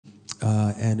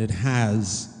and it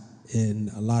has,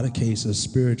 in a lot of cases,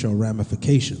 spiritual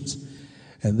ramifications.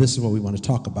 And this is what we want to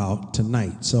talk about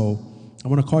tonight. So I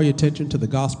want to call your attention to the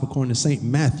Gospel according to St.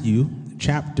 Matthew,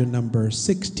 chapter number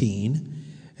 16,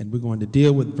 and we're going to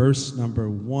deal with verse number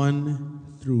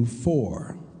 1 through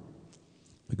 4.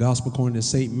 The Gospel according to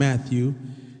St. Matthew,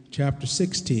 chapter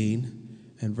 16,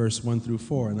 and verse 1 through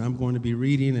 4. And I'm going to be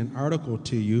reading an article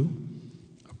to you,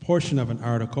 a portion of an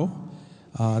article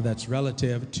that's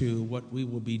relative to what we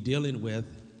will be dealing with,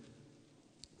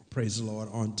 praise the Lord,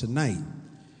 on tonight.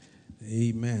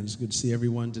 Amen. It's good to see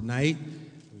everyone tonight.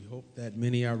 We hope that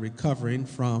many are recovering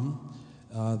from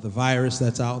the virus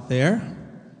that's out there.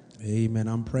 Amen.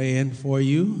 I'm praying for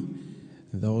you,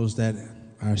 those that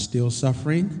are still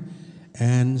suffering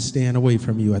and staying away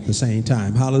from you at the same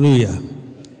time. Hallelujah.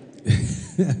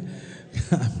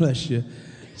 God bless you.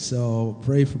 So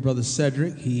pray for Brother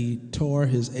Cedric. He tore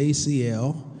his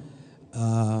ACL,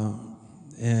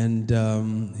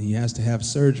 and he has to have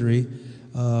surgery,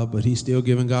 but he's still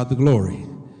giving God the glory.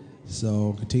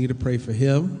 So continue to pray for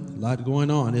him. A lot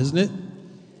going on, isn't it?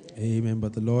 Amen.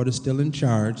 But the Lord is still in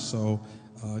charge, so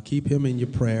keep him in your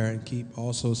prayer, and keep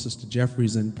also Sister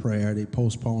Jeffries in prayer. They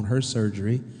postponed her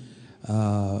surgery,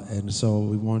 and so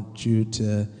we want you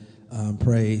to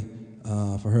pray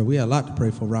for her. We have a lot to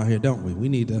pray for around here, don't we? We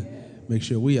need to make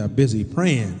sure we are busy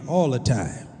praying all the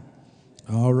time.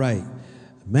 All right.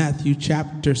 Matthew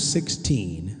chapter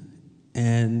 16,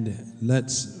 and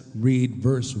let's read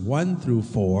verse 1 through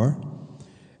 4,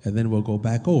 and then we'll go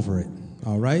back over it.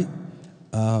 All right?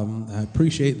 I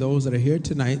appreciate those that are here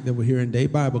tonight that were here in day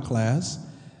Bible class.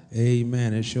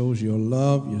 Amen. It shows your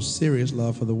love, your serious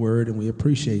love for the word, and we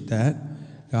appreciate that.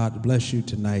 God bless you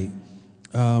tonight.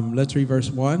 Let's read verse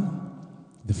 1.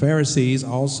 The Pharisees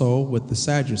also with the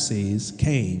Sadducees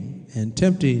came, and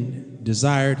tempting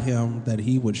desired him that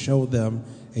he would show them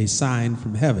a sign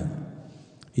from heaven.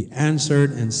 He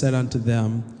answered and said unto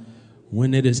them,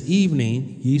 when it is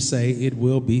evening, ye say it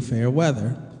will be fair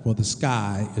weather, for the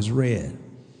sky is red.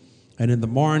 And in the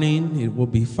morning it will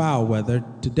be foul weather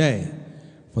today,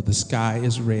 for the sky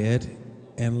is red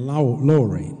and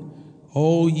lowering.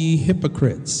 O ye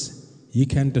hypocrites, ye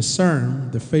can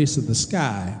discern the face of the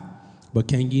sky, but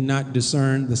can ye not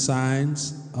discern the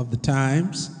signs of the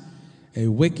times? A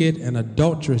wicked and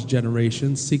adulterous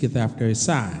generation seeketh after a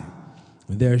sign.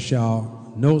 There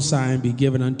shall no sign be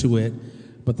given unto it,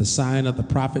 but the sign of the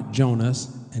prophet Jonas.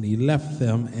 And he left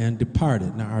them and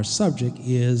departed. Now our subject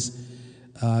is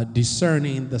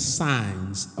discerning the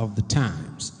signs of the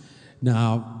times.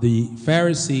 Now the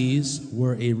Pharisees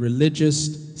were a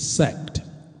religious sect,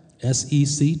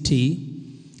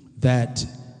 S-E-C-T, that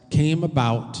came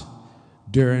about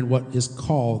during what is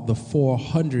called the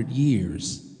 400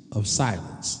 years of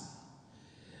silence.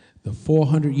 The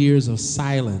 400 years of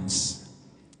silence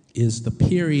is the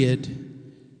period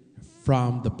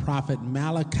from the prophet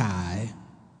Malachi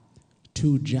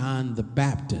to John the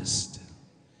Baptist.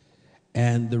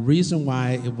 And the reason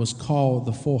why it was called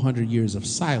the 400 years of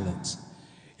silence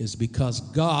is because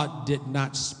God did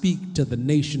not speak to the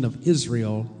nation of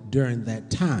Israel during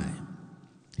that time.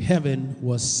 Heaven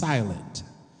was silent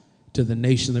to the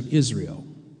nation of Israel.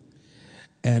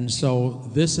 And so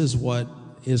this is what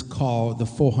is called the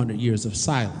 400 years of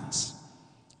silence.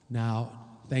 Now,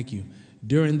 thank you.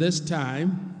 During this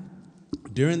time,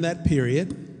 during that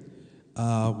period,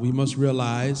 we must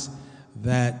realize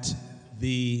that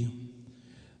the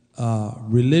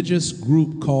religious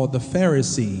group called the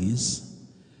Pharisees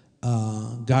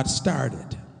got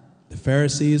started. The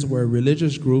Pharisees were a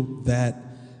religious group that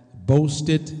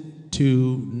boasted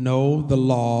to know the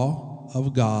law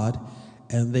of God,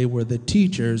 and they were the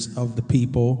teachers of the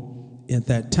people at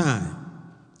that time.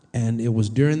 And it was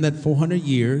during that 400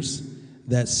 years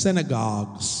that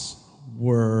synagogues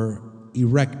were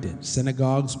erected.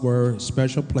 Synagogues were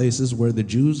special places where the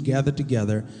Jews gathered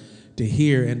together to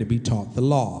hear and to be taught the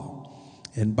law.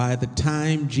 And by the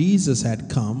time Jesus had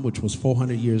come, which was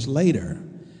 400 years later,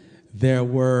 there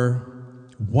were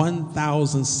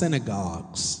 1,000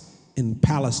 synagogues in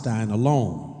Palestine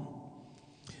alone.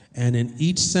 And in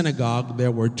each synagogue,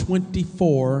 there were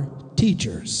 24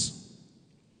 teachers.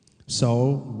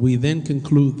 So we then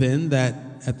conclude then that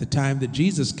at the time that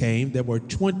Jesus came, there were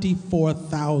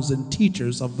 24,000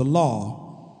 teachers of the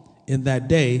law in that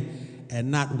day, and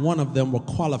not one of them were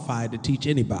qualified to teach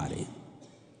anybody.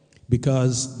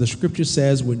 Because the scripture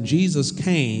says when Jesus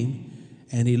came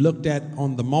and he looked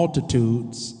on the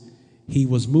multitudes, he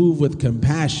was moved with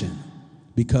compassion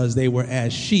because they were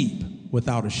as sheep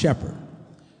without a shepherd.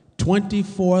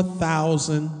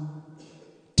 24,000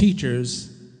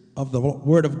 teachers of the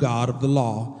word of God, of the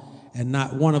law, and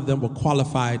not one of them were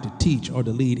qualified to teach or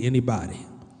to lead anybody.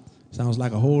 Sounds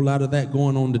like a whole lot of that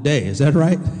going on today. Is that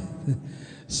right?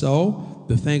 So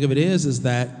the thing of it is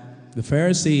that the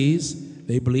Pharisees,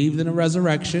 they believed in a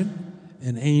resurrection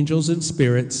and angels and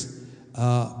spirits,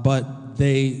 but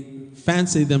they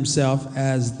fancied themselves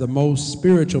as the most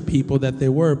spiritual people that they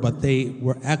were, but they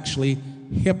were actually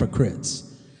hypocrites.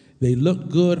 They looked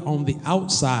good on the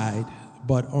outside,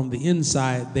 but on the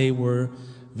inside they were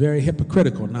very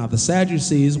hypocritical. Now the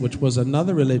Sadducees, which was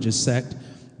another religious sect,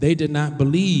 they did not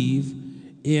believe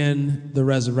in the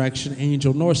resurrection,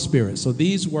 angel, nor spirit. So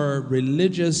these were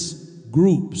religious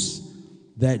groups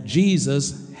that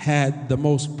Jesus had the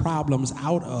most problems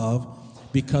out of,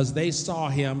 because they saw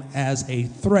him as a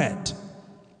threat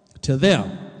to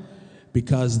them,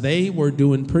 because they were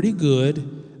doing pretty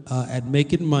good at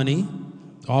making money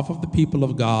off of the people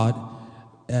of God,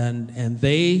 and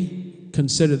they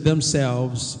considered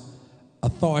themselves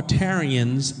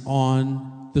authoritarians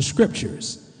on the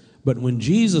scriptures. But when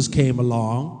Jesus came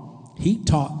along, he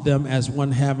taught them as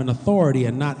one having authority,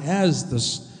 and not as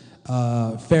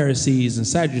the Pharisees and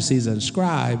Sadducees and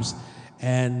scribes.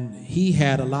 And he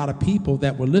had a lot of people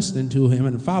that were listening to him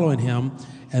and following him,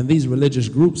 and these religious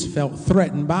groups felt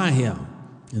threatened by him.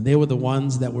 And they were the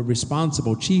ones that were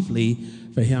responsible chiefly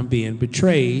for him being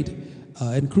betrayed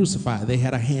and crucified. They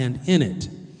had a hand in it.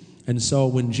 And so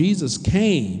when Jesus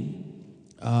came,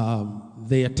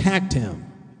 they attacked him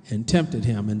and tempted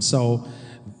him. And so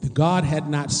God had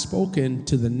not spoken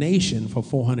to the nation for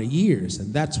 400 years.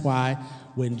 And that's why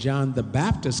when John the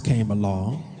Baptist came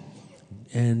along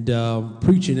and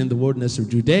preaching in the wilderness of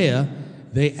Judea,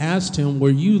 they asked him, "Were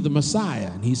you the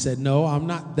Messiah?" And he said, "No, I'm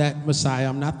not that Messiah.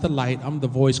 I'm not the light. I'm the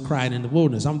voice crying in the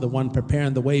wilderness. I'm the one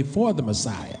preparing the way for the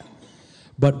Messiah."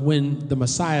 But when the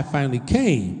Messiah finally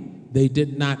came, they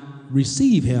did not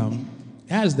receive him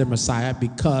as their Messiah,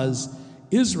 because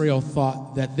Israel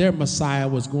thought that their Messiah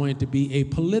was going to be a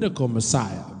political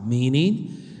Messiah,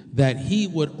 meaning that he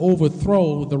would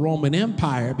overthrow the Roman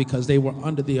Empire, because they were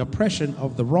under the oppression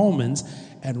of the Romans,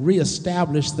 and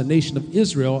reestablish the nation of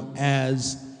Israel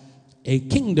as a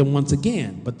kingdom once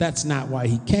again. But that's not why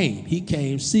he came. He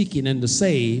came seeking and to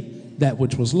save that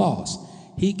which was lost.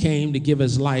 He came to give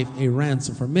his life a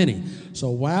ransom for many. So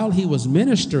while he was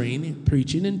ministering,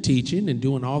 preaching and teaching and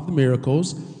doing all the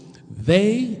miracles,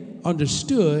 they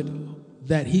understood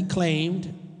that he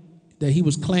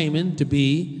was claiming to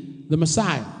be the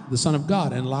Messiah, the Son of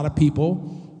God. And a lot of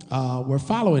people were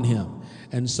following him.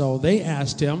 And so they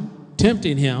asked him,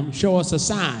 tempting him, "Show us a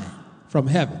sign from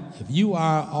heaven. If you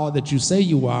are all that you say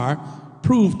you are,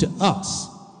 prove to us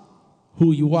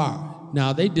who you are."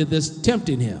 Now they did this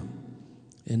tempting him.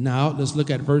 And now let's look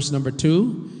at verse number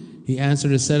 2. He answered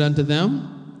and said unto them,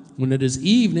 "When it is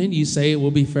evening, ye say it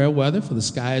will be fair weather, for the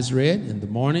sky is red. In the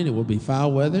morning it will be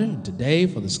foul weather. And today,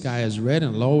 for the sky is red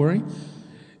and lowering.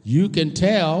 You can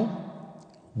tell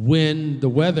when the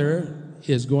weather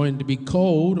is going to be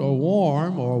cold or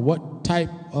warm, or what type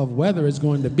of weather it's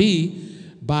going to be,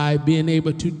 by being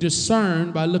able to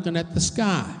discern by looking at the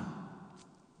sky."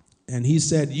 And he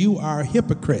said, "You are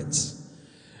hypocrites,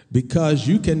 because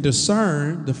you can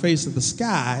discern the face of the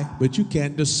sky, but you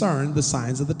can't discern the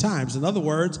signs of the times." In other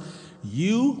words,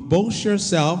 you boast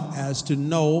yourself as to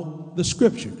know the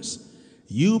scriptures.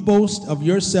 You boast of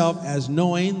yourself as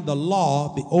knowing the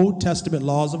law, the Old Testament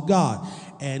laws of God.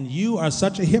 And you are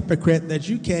such a hypocrite that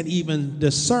you can't even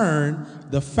discern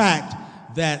the fact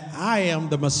that I am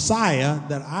the Messiah,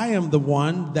 that I am the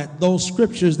one, that those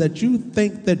scriptures that you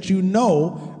think that you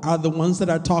know are the ones that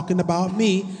are talking about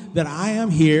me, that I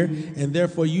am here, and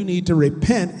therefore you need to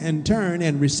repent and turn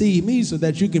and receive me so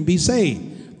that you can be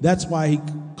saved. That's why he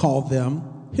called them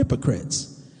hypocrites,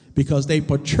 because they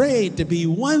portrayed to be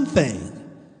one thing.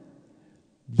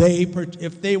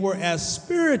 If they were as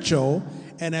spiritual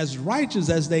and as righteous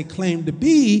as they claimed to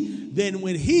be, then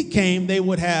when he came, they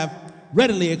would have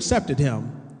readily accepted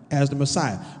him as the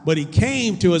Messiah. But he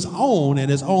came to his own, and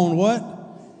his own what?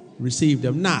 Received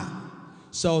him not.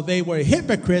 So they were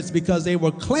hypocrites because they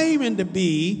were claiming to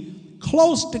be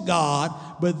close to God,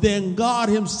 but then God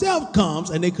himself comes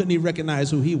and they couldn't even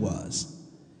recognize who he was.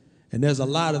 And there's a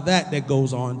lot of that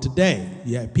goes on today.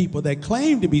 You have people that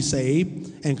claim to be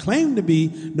saved and claim to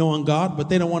be knowing God, but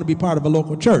they don't want to be part of a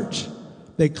local church.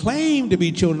 They claim to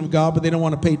be children of God, but they don't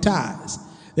want to pay tithes.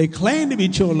 They claim to be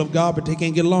children of God, but they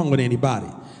can't get along with anybody.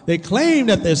 They claim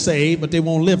that they're saved, but they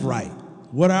won't live right.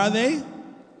 What are they?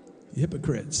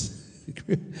 Hypocrites.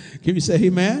 Can you say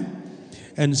amen?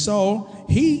 And so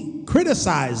he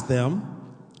criticized them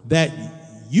that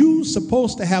you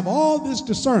supposed to have all this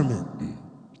discernment,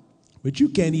 but you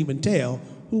can't even tell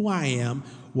who I am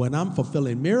when I'm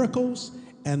fulfilling miracles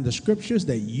and the scriptures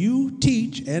that you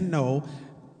teach and know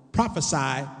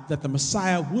prophesy that the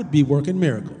Messiah would be working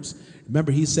miracles.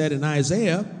 Remember, he said in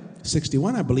Isaiah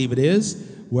 61, I believe it is,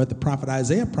 where the prophet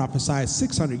Isaiah prophesied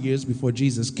 600 years before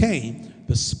Jesus came,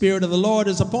 the Spirit of the Lord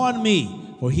is upon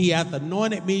me, for he hath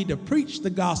anointed me to preach the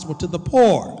gospel to the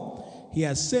poor. He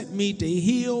has sent me to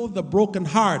heal the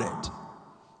brokenhearted,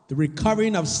 the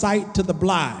recovering of sight to the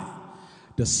blind,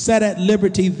 to set at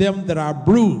liberty them that are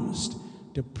bruised,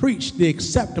 to preach the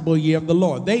acceptable year of the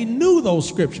Lord. They knew those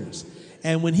scriptures.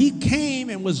 And when he came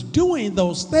and was doing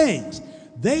those things,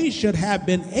 they should have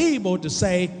been able to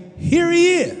say, here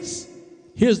he is.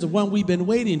 Here's the one we've been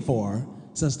waiting for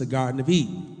since the Garden of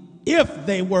Eden. If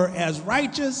they were as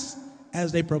righteous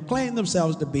as they proclaimed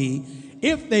themselves to be,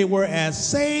 if they were as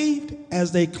saved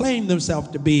as they claimed themselves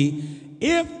to be,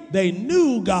 if they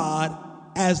knew God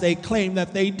as they claimed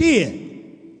that they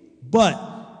did.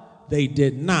 But they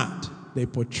did not. They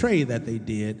portray that they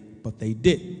did, but they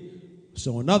didn't.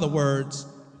 So in other words,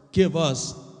 give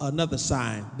us another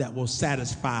sign that will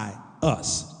satisfy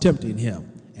us, tempting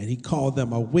him. And he called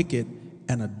them a wicked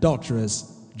and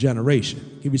adulterous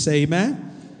generation. Can we say amen?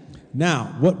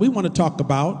 Now, what we want to talk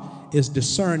about is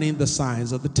discerning the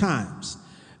signs of the times.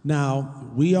 Now,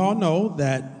 we all know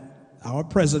that our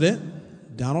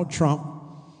president, Donald Trump,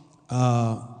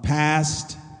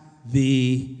 passed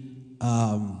the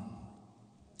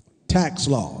tax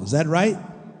law. Is that right?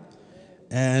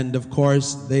 And of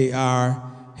course, they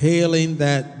are hailing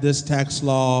that this tax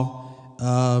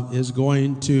law is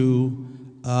going to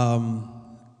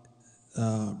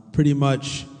pretty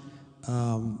much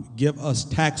give us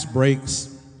tax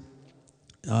breaks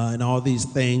and all these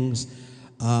things,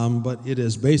 but it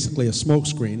is basically a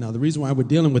smokescreen. Now, the reason why we're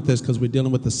dealing with this, because we're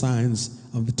dealing with the signs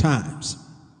of the times.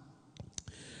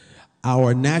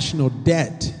 Our national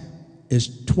debt is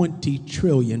 $20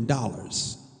 trillion.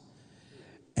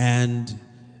 And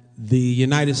the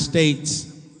United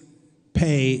States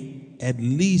pay at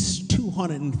least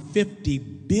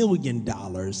 $250 billion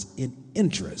in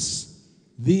interest.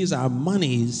 These are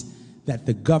monies that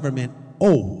the government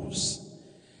owes.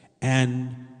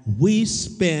 And we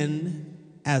spend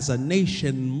as a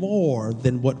nation more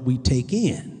than what we take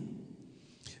in.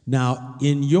 Now,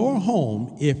 in your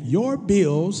home, if your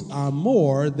bills are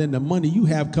more than the money you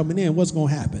have coming in, what's going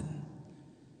to happen?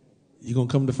 You're going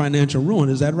to come to financial ruin,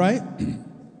 is that right?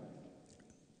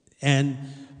 And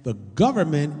the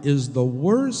government is the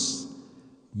worst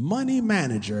money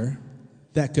manager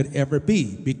that could ever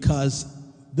be, because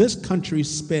this country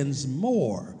spends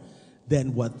more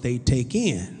than what they take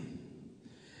in.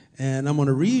 And I'm going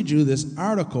to read you this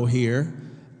article here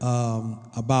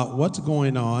about what's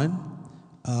going on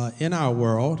in our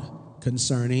world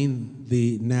concerning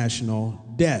the national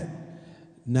debt.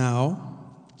 Now,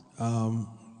 the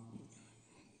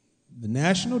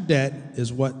national debt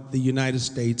is what the United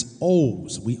States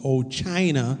owes. We owe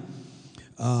China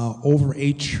over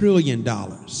 $1 trillion.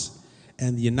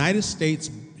 And the United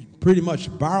States pretty much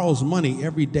borrows money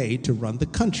every day to run the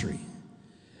country.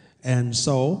 And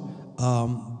so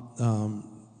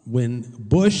when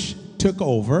Bush took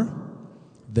over,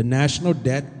 the national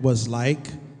debt was like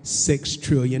 $6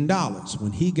 trillion.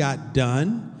 When he got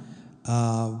done,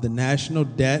 the national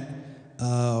debt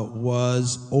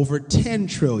was over 10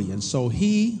 trillion. So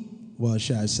he, well,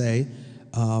 should I say,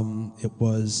 it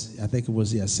was, I think it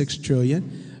was, 6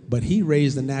 trillion, but he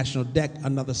raised the national debt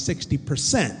another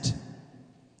 60%.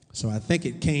 So I think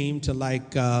it came to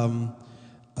like, I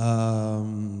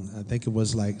think it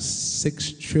was like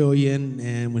 6 trillion,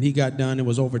 and when he got done, it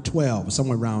was over 12,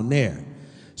 somewhere around there.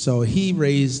 So he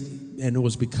raised, and it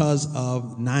was because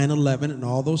of 9/11 and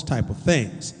all those type of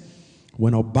things.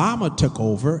 When Obama took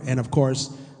over, and of course,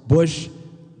 Bush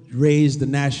raised the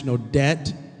national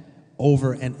debt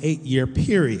over an 8-year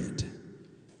period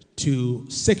to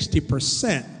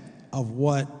 60% of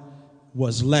what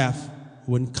was left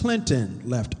when Clinton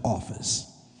left office.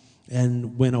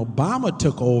 And when Obama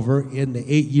took over in the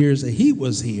 8 years that he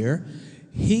was here,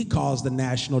 he caused the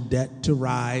national debt to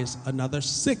rise another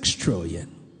 6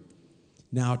 trillion.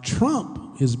 Now,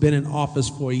 Trump has been in office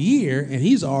for a year, and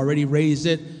he's already raised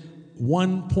it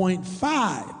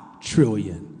 1.5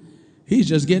 trillion. He's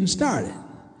just getting started.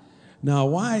 Now,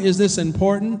 why is this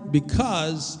important?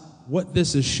 Because what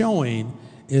this is showing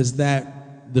is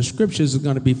that the scriptures are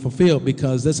going to be fulfilled,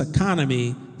 because this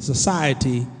economy,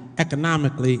 society,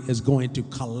 economically is going to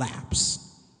collapse.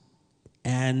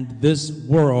 And this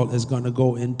world is going to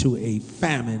go into a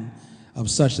famine of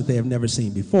such that they have never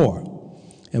seen before.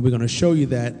 And we're going to show you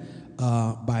that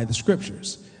by the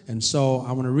scriptures. And so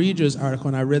I want to read you this article,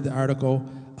 and I read the article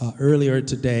earlier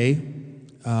today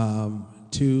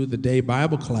to the day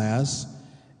Bible class,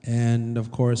 and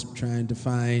of course trying to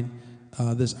find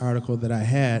this article that I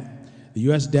had. The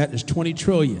U.S. debt is $20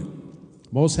 trillion.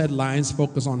 Most headlines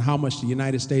focus on how much the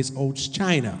United States owes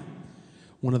China,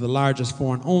 one of the largest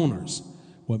foreign owners.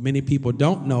 What many people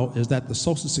don't know is that the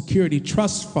Social Security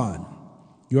Trust Fund,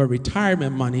 your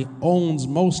retirement money, owns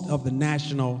most of the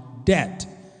national debt,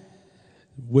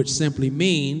 which simply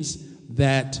means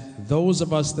that those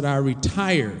of us that are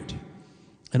retired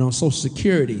and on Social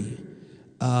Security,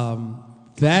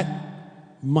 that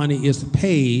money is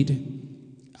paid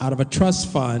out of a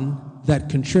trust fund that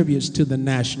contributes to the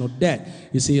national debt.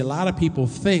 You see, a lot of people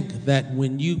think that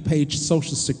when you pay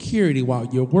Social Security while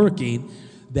you're working,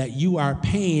 that you are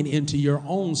paying into your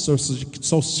own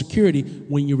Social Security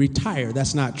when you retire.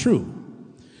 That's not true.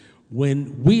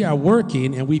 When we are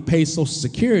working and we pay Social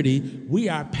Security, we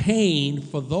are paying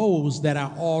for those that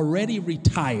are already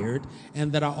retired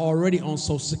and that are already on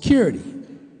Social Security.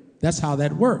 That's how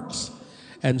that works.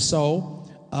 And so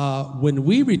when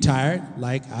we retired,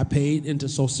 like I paid into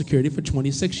Social Security for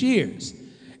 26 years.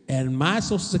 And my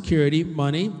Social Security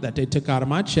money that they took out of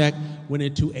my check went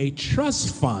into a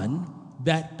trust fund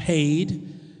that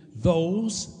paid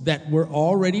those that were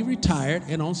already retired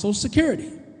and on Social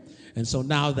Security. And so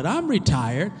now that I'm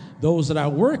retired, those that are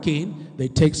working, they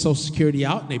take Social Security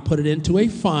out and they put it into a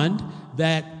fund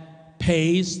that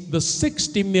pays the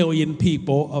 60 million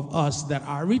people of us that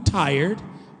are retired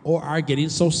or are getting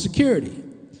Social Security.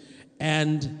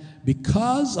 And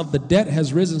because of the debt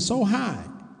has risen so high,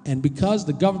 and because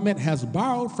the government has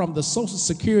borrowed from the Social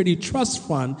Security Trust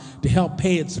Fund to help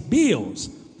pay its bills,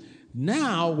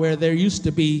 now where there used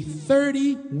to be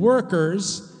 30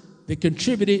 workers that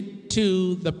contributed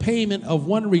to the payment of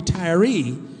one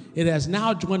retiree, it has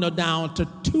now dwindled down to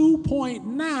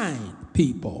 2.9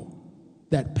 people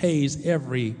that pays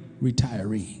every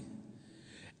retiree.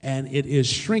 And it is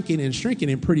shrinking and shrinking,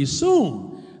 and pretty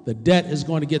soon the debt is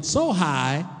going to get so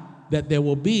high that there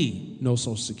will be no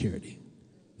Social Security,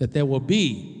 that there will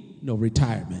be no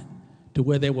retirement, to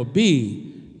where there will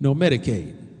be no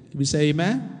Medicaid. Can we say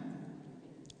amen?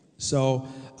 So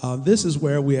this is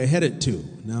where we are headed to.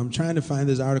 Now I'm trying to find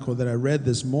this article that I read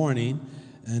this morning,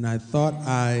 and I thought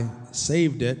I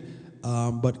saved it,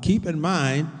 but keep in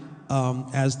mind,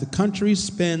 as the country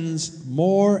spends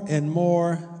more and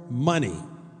more money,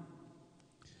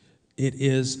 it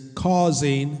is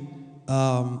causing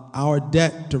our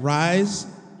debt to rise,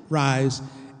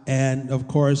 and of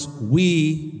course,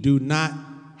 we do not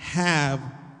have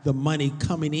the money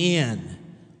coming in.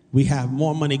 We have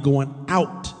more money going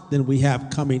out than we have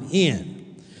coming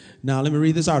in. Now, let me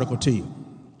read this article to you.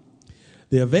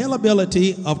 The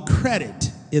availability of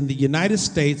credit in the United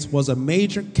States was a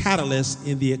major catalyst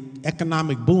in the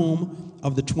economic boom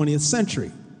of the 20th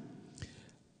century.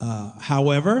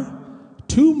 However,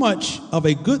 too much of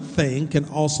a good thing can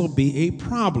also be a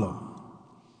problem.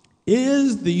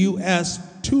 Is the U.S.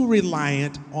 too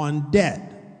reliant on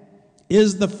debt?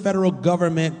 Is the federal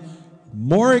government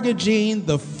mortgaging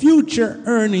the future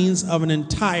earnings of an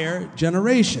entire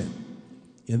generation?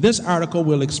 In this article,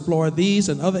 we'll explore these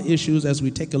and other issues as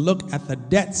we take a look at the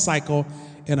debt cycle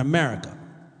in America.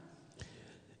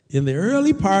 In the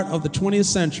early part of the 20th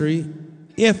century,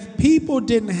 if people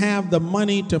didn't have the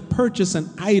money to purchase an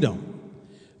item,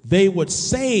 they would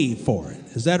save for it.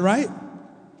 Is that right?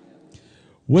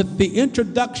 With the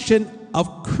introduction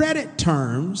of credit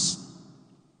terms,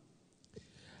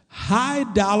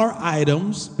 high-dollar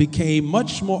items became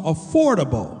much more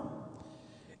affordable.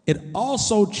 It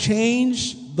also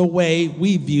changed the way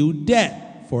we view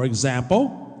debt. For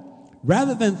example,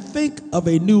 rather than think of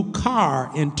a new car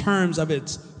in terms of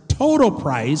its total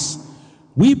price,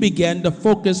 we began to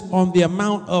focus on the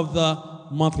amount of the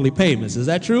monthly payments. Is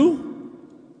that true?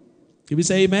 Can we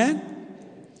say amen?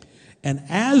 And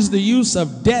as the use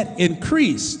of debt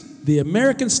increased, the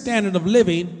American standard of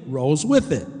living rose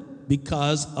with it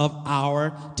because of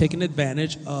our taking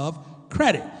advantage of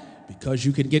credit. Because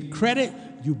you can get credit,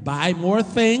 you buy more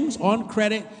things on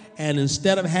credit, and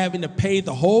instead of having to pay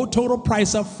the whole total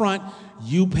price up front,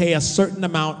 you pay a certain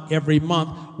amount every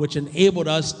month, which enabled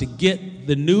us to get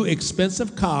the new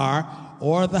expensive car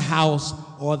or the house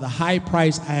or the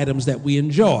high-priced items that we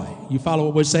enjoy. You follow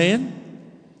what we're saying?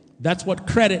 That's what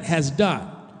credit has done.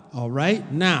 All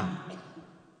right? Now,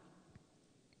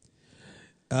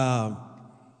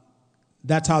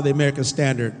 that's how the American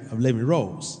standard of living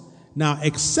rose. Now,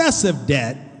 excessive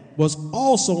debt was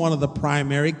also one of the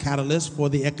primary catalysts for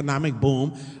the economic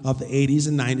boom of the 80s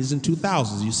and 90s and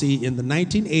 2000s. You see, in the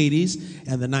 1980s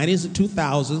and the 90s and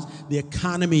 2000s, the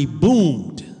economy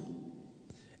boomed.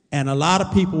 And a lot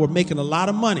of people were making a lot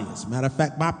of money. As a matter of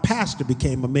fact, my pastor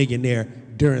became a millionaire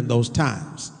during those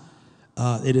times.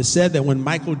 It is said that when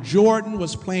Michael Jordan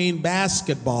was playing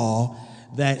basketball,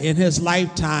 that in his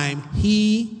lifetime,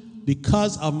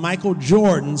 because of Michael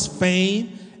Jordan's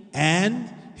fame and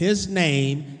his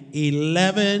name,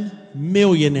 11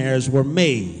 millionaires were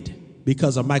made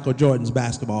because of Michael Jordan's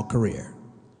basketball career.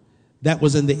 That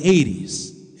was in the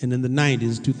 80s and in the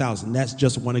 90s, 2000. That's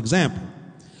just one example.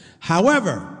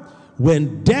 However,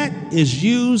 when debt is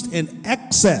used in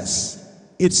excess,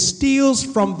 it steals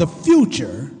from the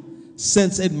future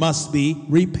since it must be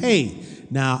repaid.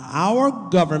 Now, our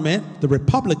government, the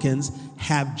Republicans,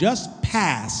 have just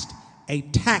passed a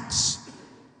tax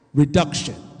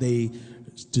reduction. They,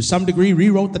 to some degree,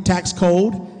 rewrote the tax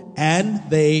code, and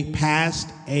they passed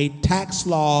a tax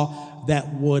law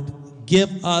that would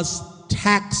give us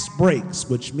tax breaks,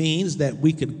 which means that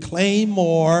we could claim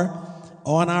more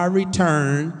on our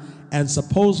return and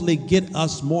supposedly get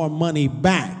us more money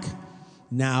back.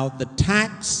 Now, the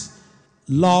tax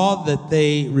law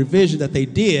revision that they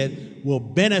did will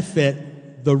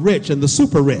benefit the rich and the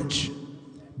super rich,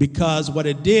 because what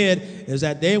it did is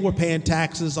that they were paying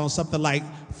taxes on something like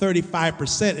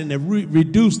 35%, and they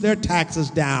reduced their taxes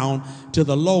down to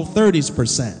the low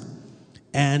 30s%.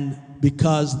 And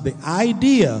because the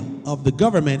idea of the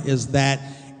government is that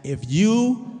if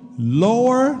you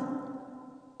lower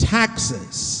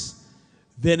taxes,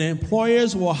 then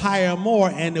employers will hire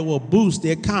more and it will boost the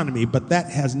economy. But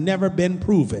that has never been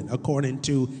proven according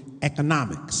to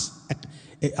economists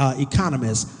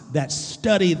that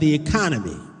study the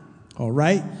economy. All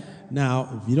right?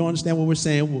 Now, if you don't understand what we're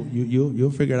saying, well, you'll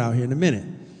figure it out here in a minute.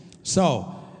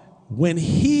 So, when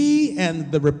he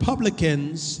and the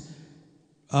Republicans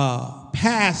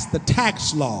passed the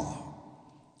tax law,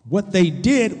 what they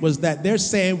did was that they're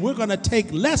saying, we're going to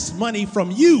take less money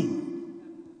from you.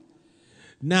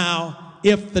 Now,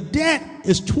 if the debt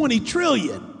is 20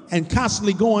 trillion and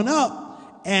constantly going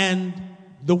up, and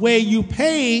the way you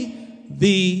pay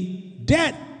the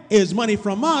debt is money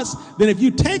from us, then if you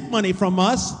take money from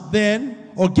us,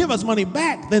 then, or give us money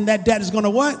back, then that debt is going to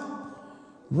what?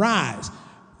 Rise.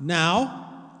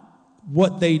 Now,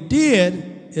 what they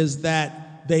did is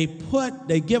that they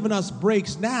given us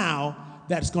breaks now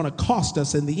that's going to cost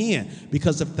us in the end.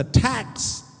 Because if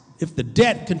the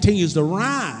debt continues to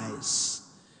rise,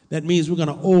 that means we're going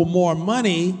to owe more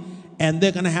money, and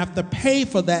they're going to have to pay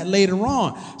for that later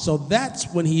on. So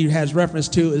that's when he has reference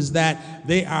to is that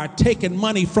they are taking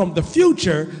money from the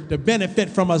future to benefit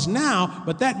from us now,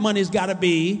 but that money's got to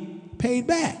be paid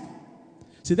back.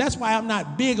 See, that's why I'm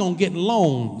not big on getting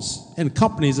loans and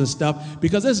companies and stuff,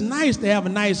 because it's nice to have a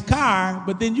nice car,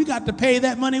 but then you got to pay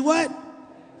that money what?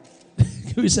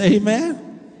 Can we say amen?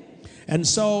 And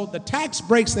so the tax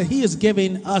breaks that he is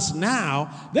giving us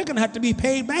now, they're going to have to be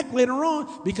paid back later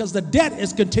on, because the debt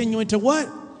is continuing to what?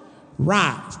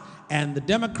 Rise. And the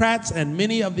Democrats and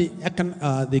many of the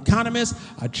economists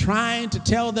are trying to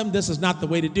tell them this is not the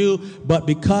way to do, but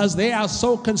because they are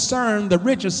so concerned, the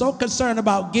rich are so concerned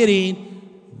about getting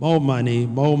more money,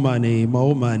 more money,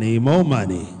 more money, more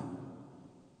money,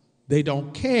 they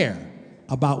don't care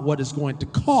about what it's going to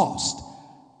cost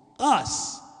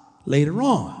us later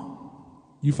on.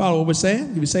 You follow what we're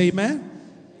saying? You say amen?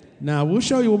 Now, we'll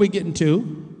show you what we're getting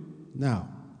to now.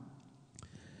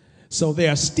 So they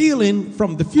are stealing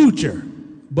from the future,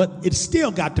 but it's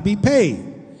still got to be paid.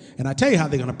 And I tell you how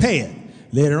they're going to pay it.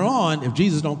 Later on, if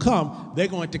Jesus don't come, they're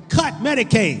going to cut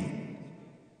Medicaid.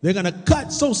 They're going to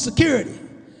cut Social Security.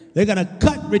 They're going to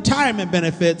cut retirement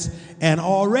benefits. And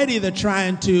already they're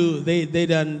trying to, they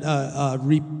done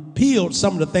repealed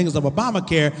some of the things of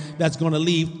Obamacare that's going to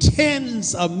leave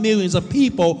tens of millions of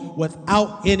people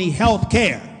without any health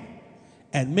care.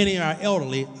 And many of our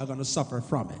elderly are going to suffer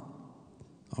from it.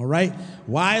 All right?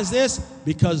 Why is this?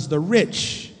 Because the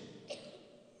rich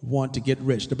want to get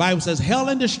rich. The Bible says hell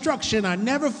and destruction are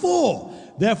never full.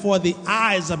 Therefore, the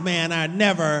eyes of man are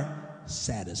never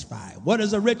satisfied. What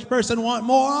does a rich person want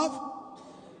more of?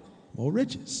 More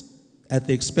riches at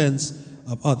the expense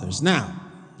of others. Now,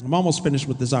 I'm almost finished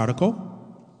with this article.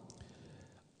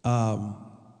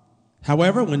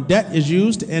 However, when debt is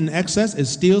used in excess, it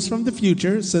steals from the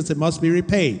future since it must be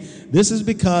repaid. This is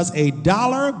because a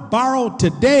dollar borrowed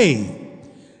today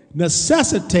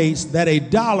necessitates that a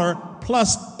dollar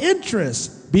plus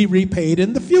interest be repaid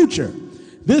in the future.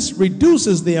 This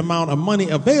reduces the amount of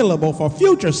money available for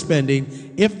future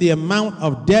spending if the amount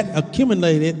of debt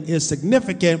accumulated is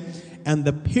significant and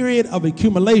the period of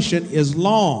accumulation is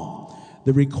long.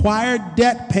 The required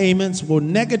debt payments will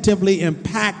negatively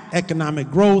impact economic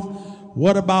growth.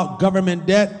 What about government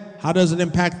debt? How does it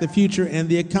impact the future and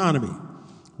the economy?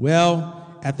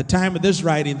 Well, at the time of this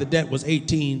writing, the debt was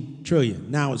 18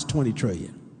 trillion. Now it's 20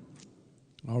 trillion.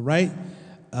 All right?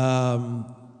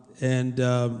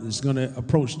 It's going to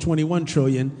approach 21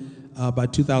 trillion by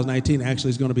 2019. Actually,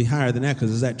 it's going to be higher than that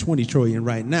because it's at 20 trillion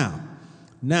right now.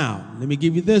 Now, let me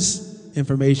give you this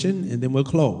information, and then we'll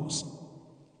close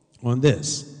on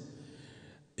this.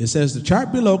 It says the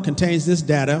chart below contains this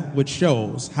data, which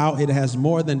shows how it has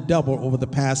more than doubled over the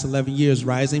past 11 years,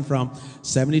 rising from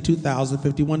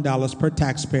 $72,051 per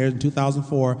taxpayer in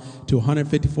 2004 to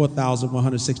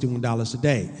 $154,161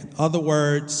 today. In other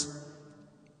words,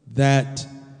 that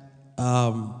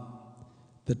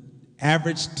the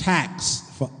average tax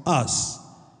for us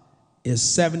is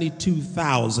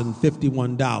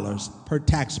 $72,051 per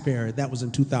taxpayer. That was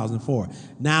in 2004.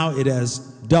 Now it has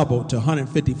doubled to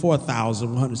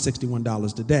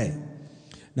 $154,161 today.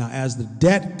 Now, as the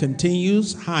debt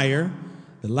continues higher,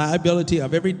 the liability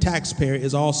of every taxpayer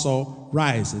is also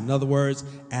rising. In other words,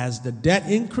 as the debt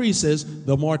increases,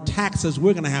 the more taxes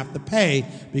we're going to have to pay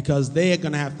because they are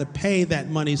going to have to pay that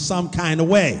money some kind of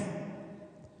way.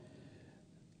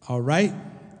 All right?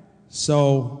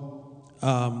 So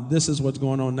this is what's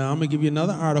going on now. I'm going to give you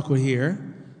another article here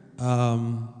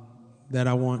that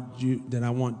I want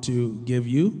to give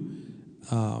you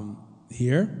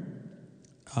here.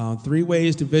 3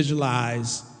 ways to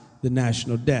visualize the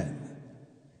national debt.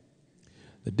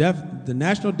 The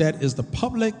national debt is the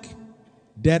public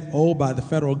debt owed by the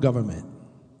federal government.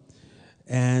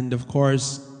 And of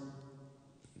course,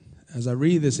 as I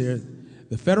read this here,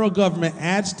 the federal government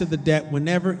adds to the debt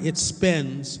whenever it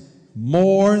spends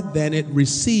more than it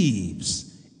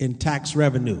receives in tax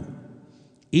revenue.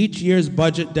 Each year's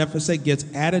budget deficit gets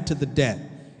added to the debt.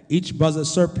 Each budget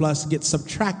surplus gets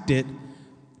subtracted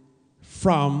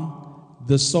from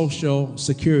the Social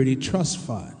Security Trust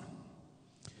Fund.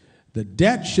 The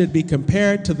debt should be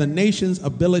compared to the nation's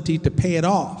ability to pay it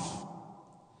off.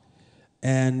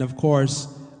 And of course,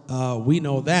 we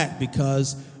know that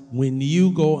because when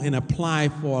you go and apply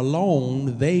for a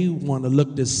loan, they want to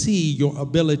look to see your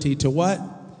ability to what?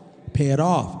 Pay it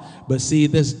off. But see,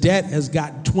 this debt has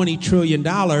got $20 trillion.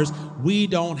 We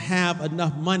don't have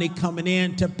enough money coming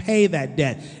in to pay that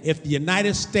debt. If the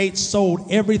United States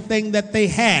sold everything that they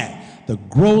had, the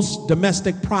gross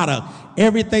domestic product,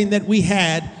 everything that we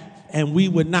had, and we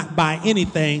would not buy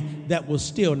anything, that will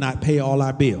still not pay all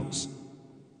our bills.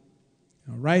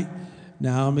 All right?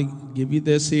 Now, let me give you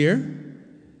this here.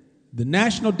 The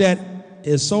national debt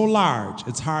is so large,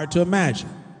 it's hard to imagine.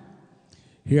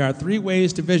 Here are 3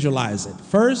 ways to visualize it.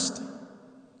 First,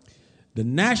 the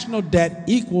national debt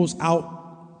equals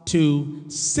out to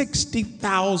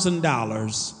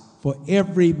 $60,000 for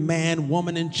every man,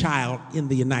 woman, and child in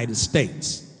the United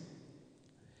States.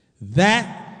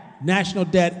 That national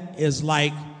debt is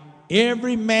like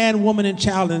every man, woman, and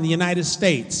child in the United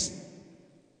States.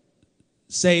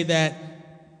 Say that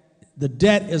the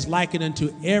debt is likened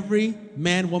to every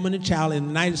man, woman, and child in the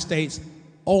United States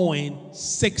owing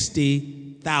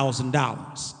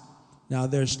 $60,000. Now,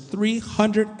 there's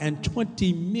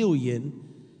 320 million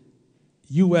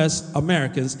U.S.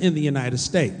 Americans in the United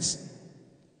States.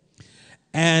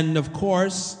 And, of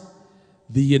course,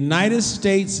 the United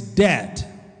States debt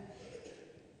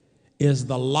is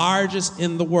the largest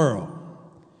in the world.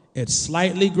 It's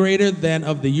slightly greater than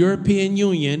of the European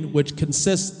Union, which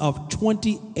consists of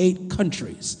 28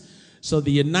 countries. So the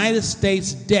United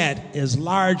States debt is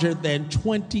larger than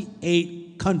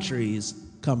 28 countries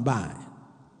combined.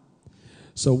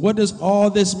 So what does all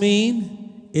this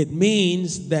mean? It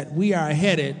means that we are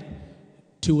headed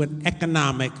to an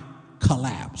economic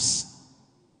collapse.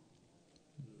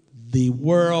 The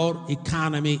world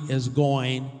economy is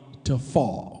going to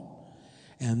fall.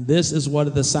 And this is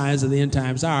what the signs of the end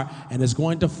times are. And it's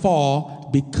going to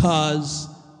fall because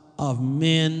of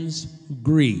men's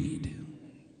greed.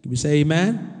 Can we say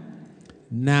amen?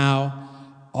 Now,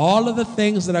 all of the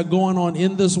things that are going on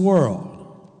in this world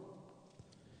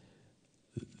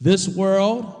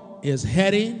is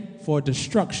heading for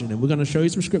destruction. And we're going to show you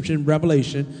some scripture in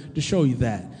Revelation to show you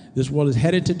that. This world is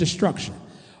headed to destruction.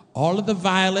 All of the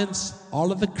violence,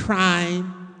 all of the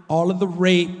crime, all of the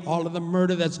rape, all of the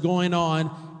murder that's going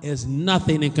on is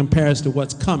nothing in comparison to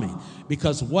what's coming.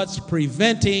 Because what's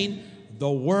preventing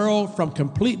the world from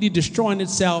completely destroying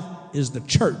itself is the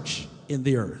church in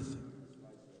the earth.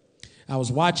 I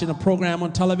was watching a program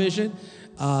on television.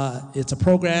 It's a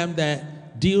program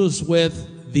that deals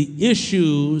with the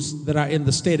issues that are in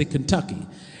the state of Kentucky.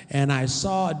 And I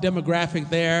saw a demographic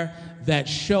there that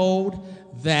showed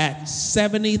that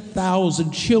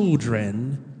 70,000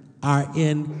 children are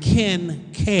in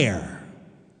kin care.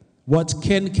 What's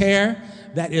kin care?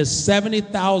 that is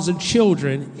 70,000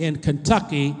 children in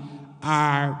Kentucky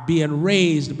are being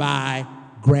raised by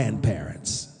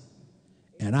grandparents.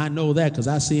 And I know that because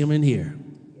I see them in here.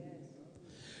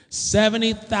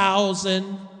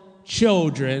 70,000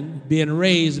 children being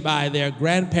raised by their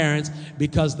grandparents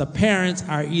because the parents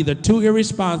are either too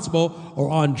irresponsible or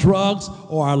on drugs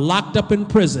or are locked up in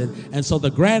prison. And so the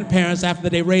grandparents, after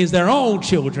they raise their own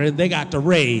children, they got to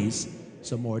raise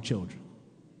some more children.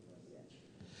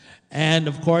 And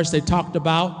of course, they talked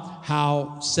about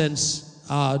how since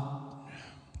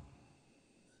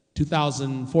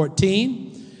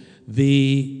 2014,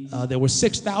 there were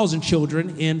 6,000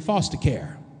 children in foster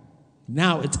care.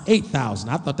 Now it's 8,000.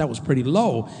 I thought that was pretty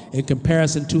low in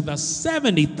comparison to the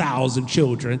 70,000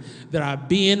 children that are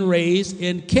being raised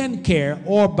in kin care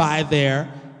or by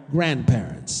their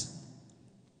grandparents.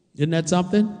 Isn't that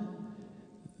something?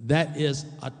 That is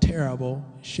a terrible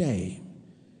shame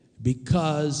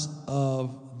because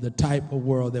of the type of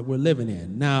world that we're living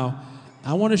in. Now,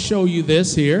 I want to show you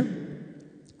this here,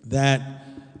 that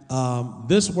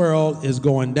this world is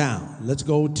going down. Let's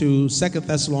go to 2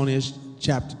 Thessalonians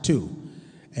chapter 2.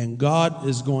 And God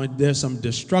is there's some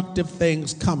destructive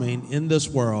things coming in this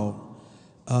world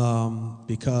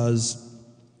because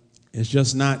it's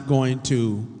just not going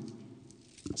to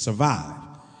survive.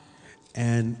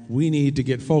 And we need to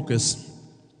get focused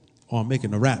on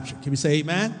making the rapture. Can we say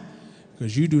amen?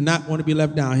 Because you do not want to be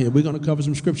left down here. We're going to cover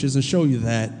some scriptures and show you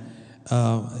that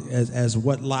as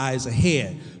what lies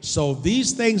ahead. So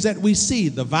these things that we see,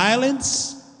 the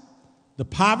violence, the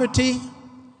poverty,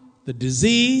 the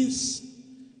disease,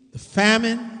 the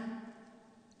famine,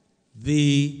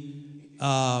 the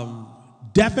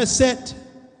deficit,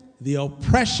 the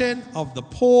oppression of the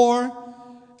poor,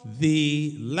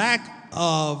 the lack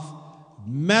of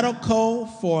medical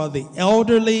for the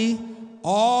elderly,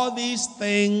 all these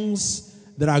things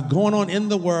that are going on in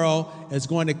the world is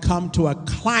going to come to a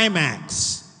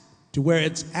climax to where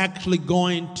it's actually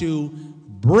going to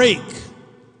break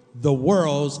the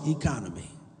world's economy.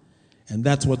 And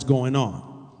that's what's going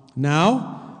on.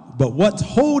 Now, but what's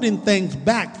holding things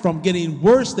back from getting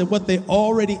worse than what they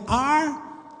already are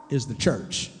is the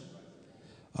church.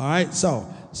 All right,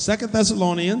 so 2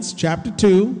 Thessalonians chapter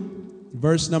 2,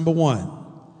 verse number 1.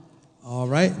 All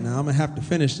right, now I'm going to have to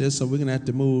finish this, so we're going to have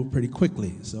to move pretty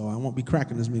quickly. So I won't be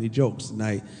cracking as many jokes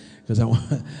tonight because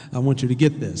I want you to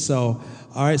get this. So,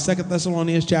 all right, 2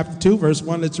 Thessalonians chapter 2, verse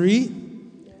 1, let's read.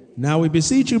 Now we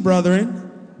beseech you,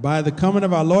 brethren, by the coming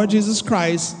of our Lord Jesus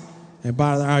Christ and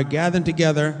by our gathering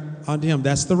together unto him.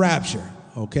 That's the rapture,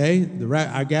 okay?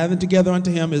 Our gathering together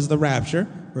unto him is the rapture.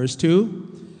 Verse 2,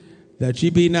 that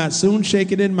ye be not soon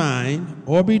shaken in mind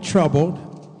or be troubled,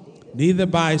 neither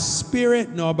by spirit,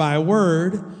 nor by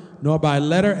word, nor by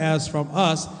letter as from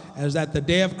us, as that the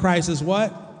day of Christ is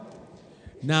what?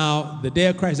 Now, the day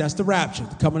of Christ, that's the rapture,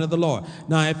 the coming of the Lord.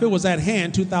 Now, if it was at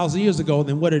hand 2,000 years ago,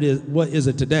 then what is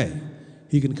it today?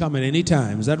 He can come at any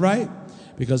time. Is that right?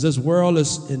 Because this world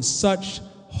is in such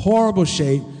horrible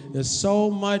shape. There's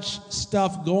so much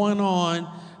stuff going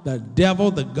on. The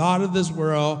devil, the god of this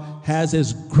world, has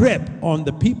his grip on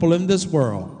the people in this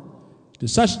world to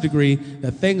such a degree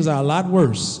that things are a lot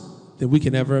worse than we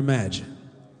can ever imagine.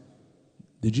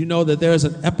 Did you know that there's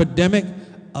an epidemic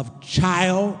of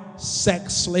child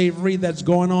sex slavery that's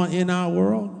going on in our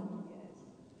world?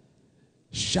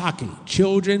 Shocking.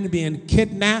 Children being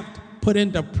kidnapped, put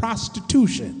into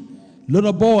prostitution.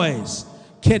 Little boys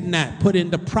kidnapped, put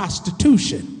into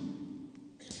prostitution.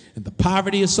 And the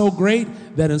poverty is so great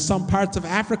that in some parts of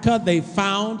Africa, they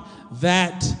found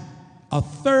that a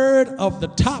third of the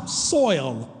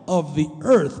topsoil of the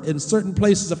earth in certain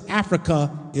places of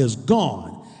Africa is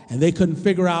gone. And they couldn't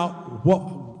figure out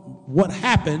what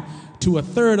happened to a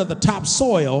third of the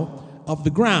topsoil of the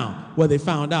ground, where they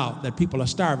found out that people are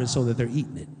starving so that they're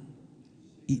eating it,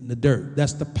 eating the dirt.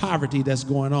 That's the poverty that's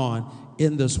going on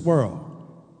in this world.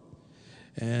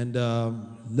 And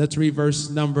let's read verse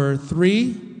number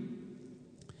 3.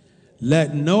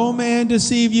 Let no man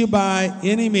deceive you by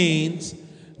any means,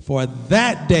 for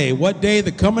that day, what day?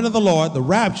 The coming of the Lord, the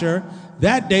rapture,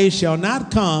 that day shall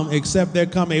not come except there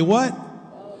come a what?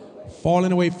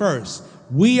 Falling away first.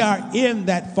 We are in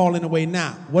that falling away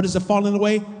now. What is the falling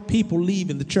away? People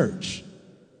leaving the church.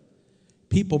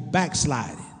 People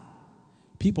backsliding.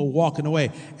 People walking away.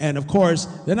 And of course,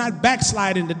 they're not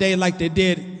backsliding today like they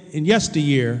did in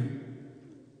yesteryear.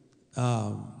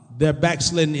 They're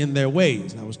backsliding in their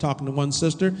ways. I was talking to one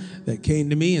sister that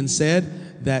came to me and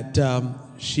said that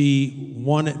she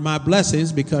wanted my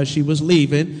blessings because she was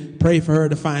leaving. Pray for her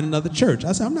to find another church.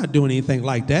 I said, I'm not doing anything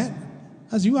like that.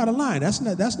 I said, you out of line.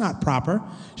 That's not proper.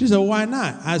 She said, well, why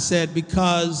not? I said,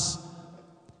 because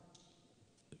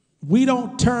we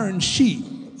don't turn sheep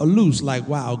loose like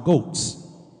wild goats.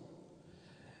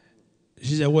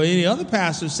 She said, well, any other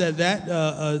pastor said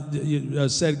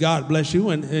that, said God bless you.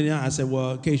 And I said,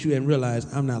 well, in case you hadn't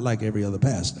realized, I'm not like every other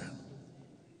pastor.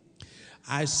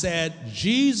 I said,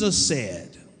 Jesus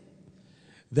said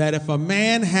that if a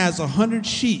man has 100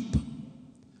 sheep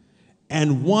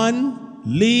and one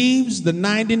leaves the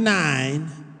 99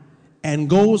 and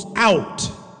goes out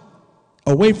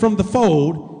away from the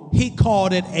fold, he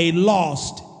called it a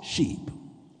lost sheep.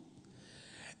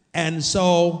 And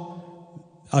so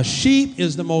a sheep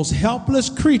is the most helpless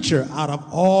creature out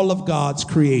of all of God's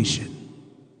creation.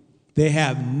 They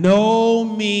have no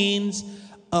means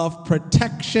of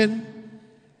protection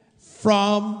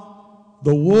from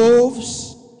the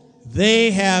wolves.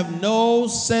 They have no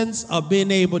sense of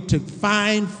being able to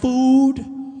find food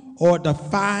or to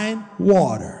find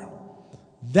water.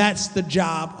 That's the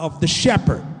job of the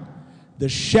shepherd. The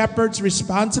shepherd's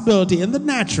responsibility in the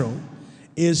natural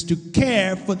is to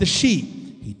care for the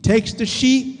sheep. He takes the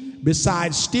sheep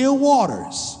beside still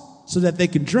waters so that they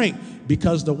can drink,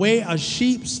 because the way a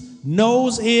sheep's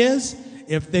nose is,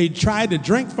 if they try to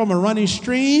drink from a running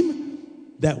stream,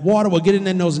 that water will get in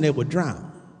their nose and they will drown.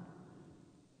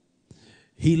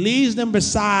 He leads them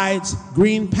beside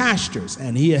green pastures,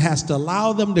 and he has to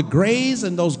allow them to graze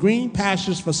in those green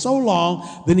pastures for so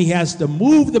long, then he has to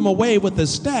move them away with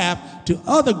his staff to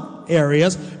other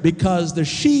areas, because the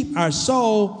sheep are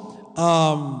so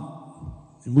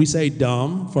we say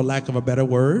dumb, for lack of a better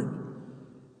word,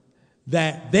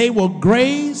 that they will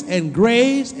graze and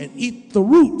eat the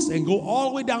roots and go all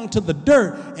the way down to the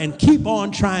dirt and keep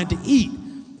on trying to eat,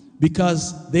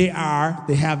 because they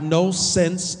have no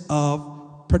sense of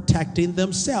protecting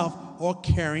themselves or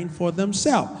caring for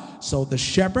themselves. So the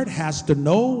shepherd has to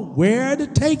know where to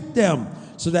take them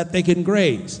so that they can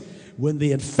graze. When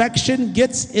the infection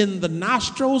gets in the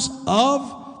nostrils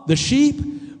of the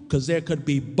sheep, because there could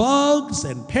be bugs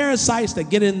and parasites that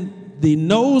get in the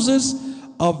noses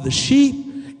of the sheep,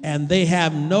 and they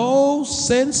have no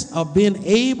sense of being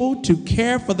able to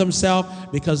care for themselves,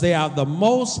 because they are the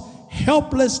most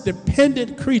helpless,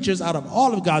 dependent creatures out of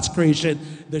all of God's creation.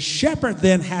 The shepherd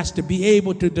then has to be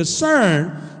able to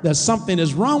discern that something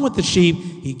is wrong with the sheep.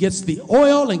 He gets the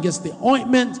oil and gets the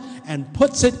ointment and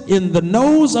puts it in the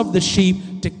nose of the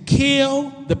sheep to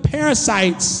kill the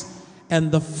parasites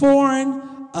and the foreign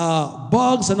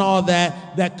bugs and all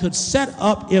that could set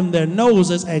up in their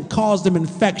noses and cause them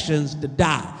infections to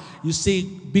die. You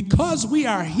see, because we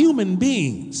are human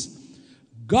beings,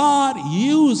 God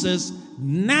uses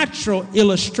natural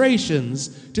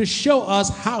illustrations to show us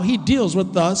how he deals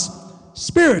with us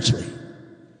spiritually.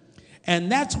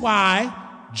 And that's why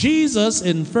Jesus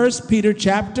in 1 Peter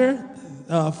chapter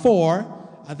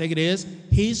 4, I think it is,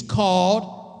 he's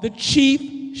called the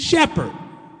chief shepherd.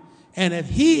 And if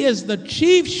he is the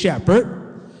chief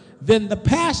shepherd, then the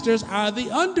pastors are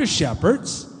the under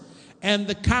shepherds, and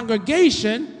the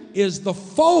congregation is the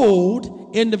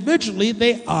fold. Individually,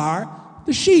 they are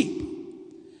the sheep.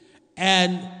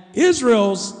 And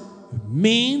Israel's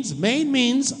main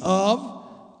means of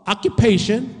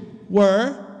occupation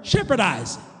were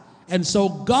shepherdizing. And so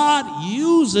God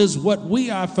uses what we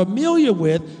are familiar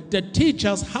with to teach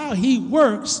us how he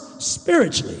works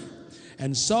spiritually.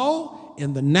 And so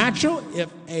in the natural, if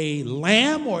a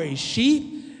lamb or a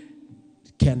sheep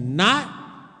cannot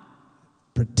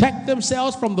protect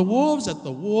themselves from the wolves, if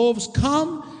the wolves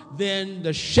come, then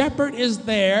the shepherd is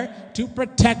there to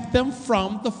protect them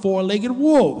from the four-legged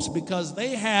wolves, because they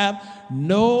have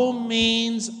no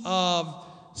means of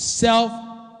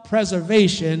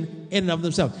self-preservation in and of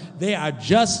themselves. They are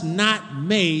just not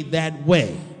made that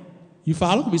way. You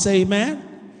follow? Can we say amen?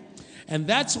 And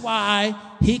that's why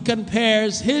he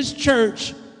compares his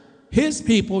church, his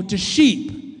people, to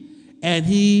sheep, and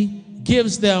he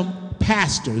gives them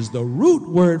pastors. The root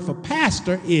word for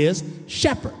pastor is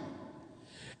shepherd.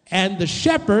 And the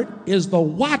shepherd is the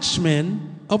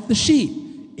watchman of the sheep.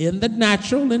 In the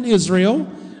natural, in Israel,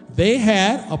 they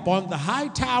had upon the high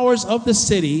towers of the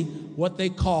city what they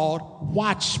called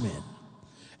watchmen.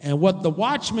 And what the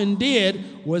watchman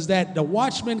did was that the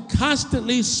watchman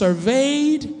constantly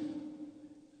surveyed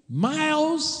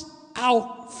miles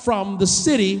out from the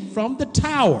city, from the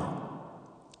tower,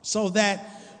 so that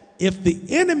if the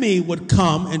enemy would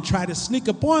come and try to sneak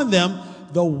upon them,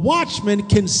 the watchman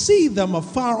can see them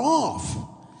afar off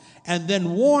and then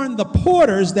warn the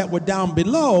porters that were down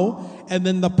below, and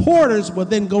then the porters will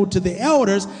then go to the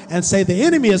elders and say the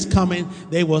enemy is coming.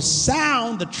 They will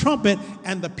sound the trumpet,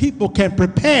 and the people can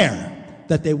prepare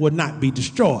that they would not be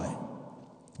destroyed.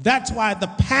 That's why the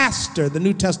pastor, the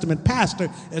New Testament pastor,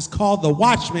 is called the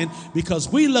watchman, because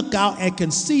we look out and can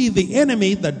see the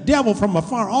enemy, the devil, from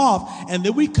afar off, and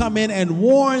then we come in and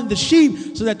warn the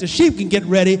sheep so that the sheep can get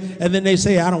ready, and then they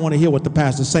say, I don't want to hear what the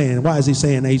pastor's saying. Why is he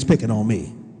saying that? He's picking on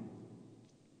me?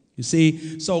 You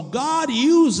see, so God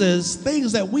uses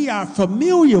things that we are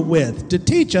familiar with to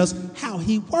teach us how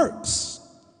he works.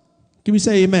 Can we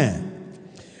say amen?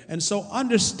 And so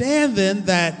understand then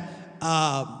that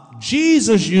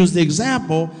Jesus used the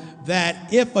example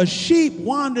that if a sheep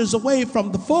wanders away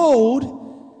from the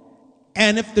fold,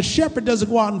 and if the shepherd doesn't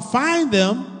go out and find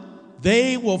them,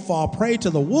 they will fall prey to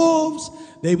the wolves.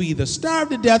 They will either starve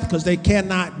to death because they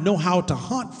cannot know how to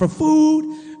hunt for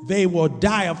food. They will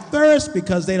die of thirst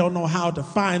because they don't know how to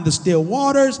find the still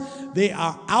waters. They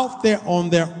are out there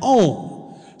on their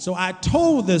own. So I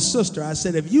told this sister, I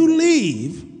said, if you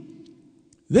leave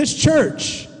this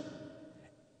church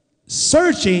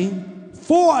searching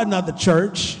for another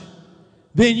church,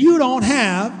 then you don't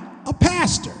have a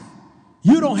pastor.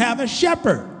 You don't have a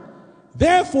shepherd.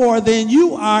 Therefore, then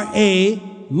you are a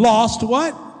lost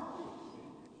what?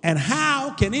 And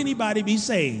how can anybody be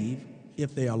saved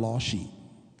if they are lost sheep?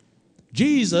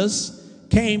 Jesus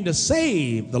came to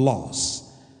save the lost.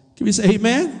 Can we say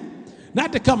amen?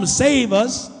 Not to come and save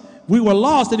us. We were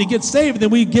lost and he gets saved, and then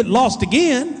we get lost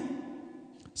again.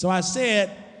 So I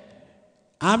said,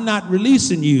 I'm not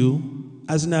releasing you.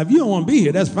 I said, now, if you don't want to be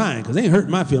here, that's fine, because it ain't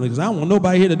hurting my feelings, because I don't want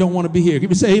nobody here that don't want to be here. Can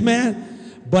we say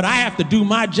amen? But I have to do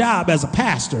my job as a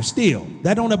pastor still.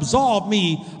 That don't absolve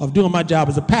me of doing my job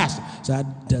as a pastor. So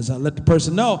as I let the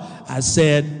person know, I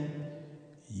said,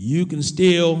 you can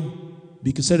still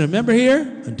be considered a member here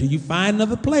until you find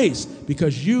another place,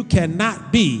 because you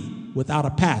cannot be without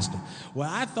a pastor. Well,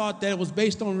 I thought that it was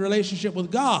based on a relationship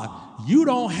with God. You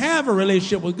don't have a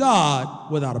relationship with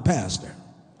God without a pastor.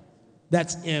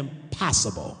 That's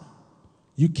impossible.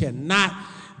 You cannot,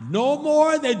 no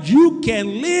more than you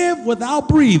can live without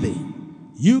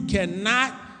breathing. You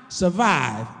cannot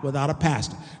survive without a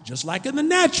pastor. Just like in the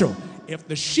natural, if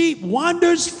the sheep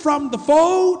wanders from the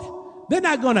fold, they're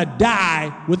not going to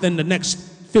die within the next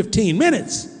 15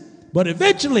 minutes. But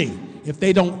eventually, if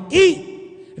they don't eat,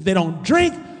 if they don't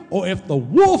drink, or if the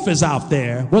wolf is out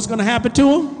there, what's going to happen to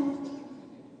them?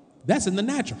 That's in the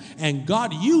natural. And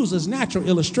God uses natural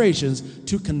illustrations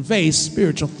to convey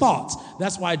spiritual thoughts.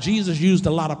 That's why Jesus used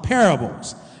a lot of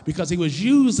parables, because he was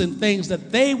using things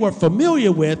that they were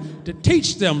familiar with to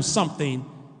teach them something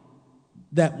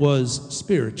that was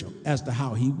spiritual as to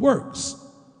how he works.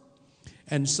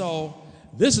 And so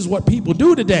this is what people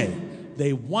do today.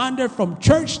 They wander from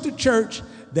church to church.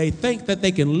 They think that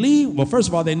they can leave. Well, first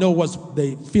of all,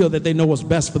 they feel that they know what's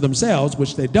best for themselves,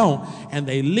 which they don't. And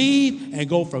they leave and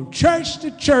go from church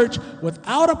to church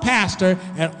without a pastor,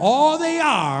 and all they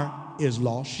are is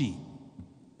lost sheep.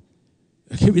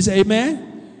 Can we say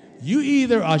amen? You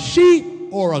either a sheep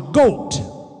or a goat.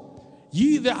 You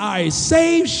either are a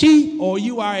saved sheep or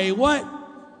you are a what?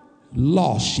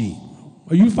 Lost sheep.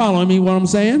 Are you following me what I'm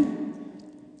saying?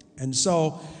 And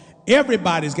so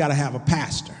everybody's got to have a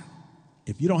pastor.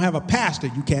 If you don't have a pastor,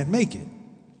 you can't make it.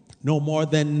 No more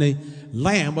than the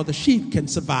lamb or the sheep can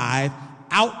survive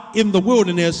out in the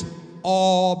wilderness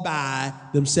all by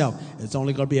themselves. It's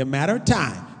only going to be a matter of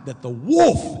time that the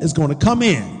wolf is going to come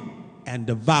in and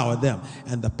devour them.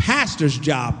 And the pastor's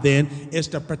job then is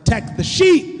to protect the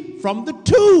sheep from the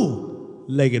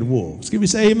two-legged wolves. Can we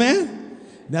say amen?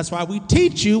 And that's why we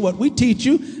teach you what we teach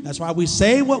you. That's why we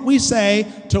say what we say,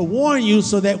 to warn you,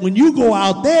 so that when you go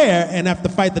out there and have to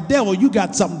fight the devil, you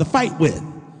got something to fight with.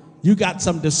 You got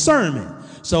some discernment.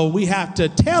 So we have to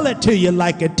tell it to you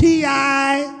like a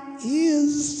T.I.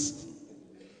 is.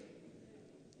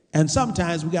 And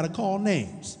sometimes we got to call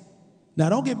names. Now,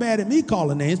 don't get mad at me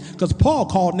calling names, because Paul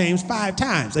called names 5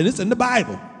 times, and it's in the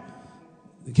Bible.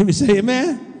 Can we say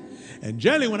amen? And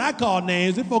generally, when I call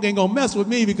names, them folk ain't going to mess with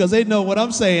me, because they know what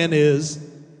I'm saying is,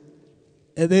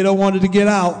 and they don't want it to get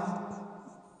out.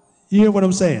 You hear what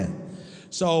I'm saying?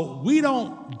 So we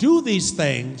don't do these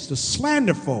things to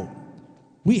slander folk.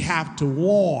 We have to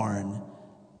warn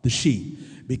the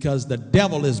sheep, because the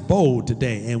devil is bold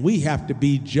today, and we have to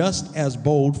be just as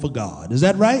bold for God. Is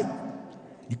that right?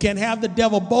 You can't have the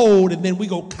devil bold and then we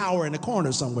go cower in a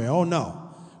corner somewhere. Oh,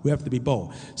 no. We have to be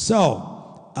bold. So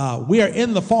we are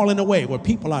in the falling away where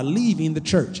people are leaving the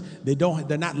church.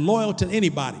 They're not loyal to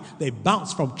anybody. They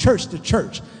bounce from church to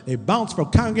church. They bounce from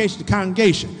congregation to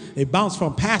congregation. They bounce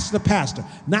from pastor to pastor,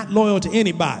 not loyal to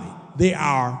anybody. They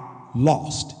are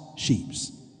lost sheep,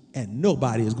 and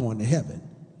nobody is going to heaven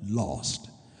lost.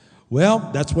 Well,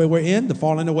 that's where we're in, the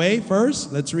falling away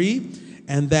first. Let's read.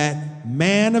 and that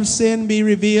man of sin be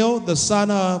revealed, the son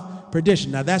of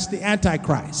perdition. Now that's the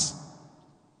Antichrist.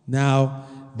 Now,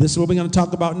 this is what we're going to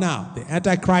talk about now. The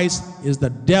Antichrist is the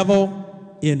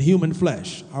devil in human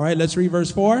flesh. All right, let's read verse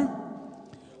 4.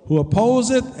 Who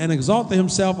opposeth and exalteth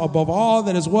himself above all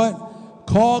that is what?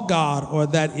 Called God, or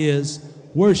that is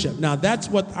worship. Now, that's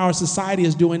what our society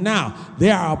is doing now.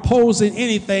 They are opposing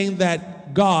anything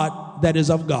that is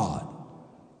of God.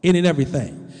 In and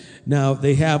everything. Now,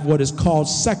 they have what is called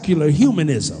secular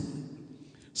humanism.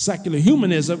 Secular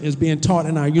humanism is being taught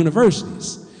in our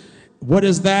universities. What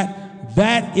is that?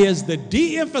 That is the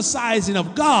de-emphasizing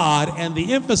of God and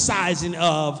the emphasizing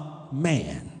of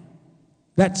man.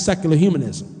 That's secular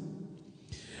humanism.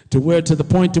 To the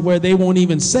point to where they won't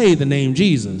even say the name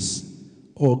Jesus,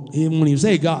 or even when you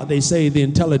say God, they say the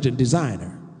intelligent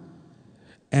designer.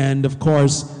 And of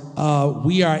course,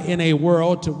 we are in a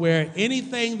world to where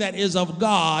anything that is of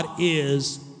God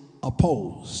is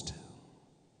opposed.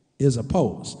 Is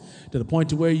opposed. To the point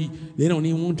to where they don't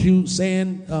even want you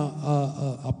saying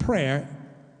a prayer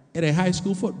at a high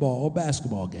school football or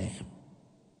basketball game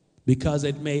because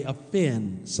it may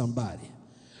offend somebody.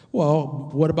 Well,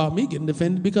 what about me getting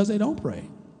offended because they don't pray?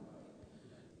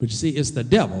 But you see, it's the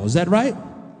devil. Is that right?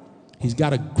 He's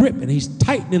got a grip, and he's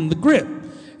tightening the grip,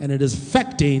 and it is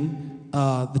affecting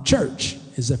the church,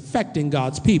 is affecting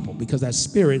God's people, because that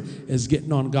spirit is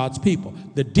getting on God's people.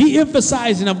 The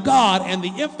de-emphasizing of God and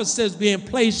the emphasis being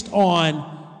placed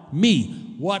on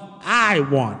me, what I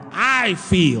want. I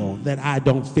feel that I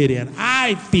don't fit in.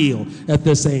 I feel that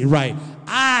this ain't right.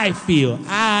 I feel,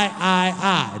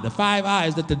 I. The 5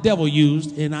 I's that the devil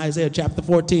used in Isaiah chapter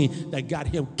 14 that got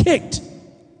him kicked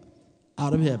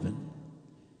out of heaven.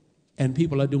 And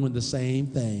people are doing the same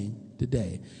thing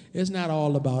today. It's not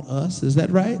all about us, is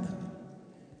that right?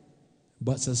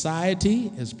 But society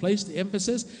has placed the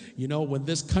emphasis. You know, when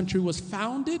this country was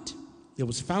founded, it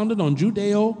was founded on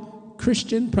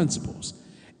Judeo-Christian principles.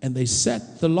 And they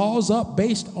set the laws up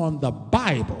based on the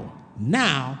Bible.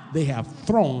 Now they have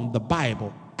thrown the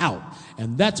Bible out.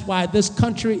 And that's why this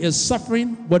country is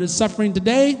suffering what it's suffering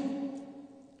today.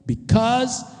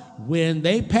 Because when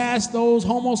they passed those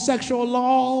homosexual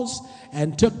laws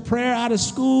and took prayer out of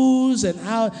schools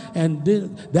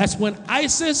that's when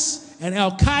ISIS and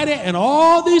Al-Qaeda and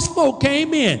all these folk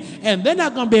came in. And they're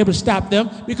not going to be able to stop them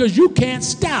because you can't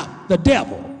stop the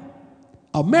devil.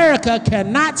 America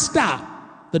cannot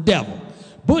stop the devil.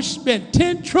 Bush spent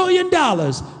 $10 trillion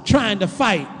trying to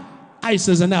fight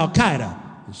ISIS and Al-Qaeda.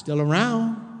 They're still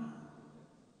around,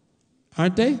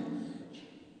 aren't they?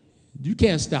 You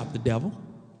can't stop the devil.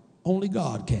 Only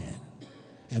God can.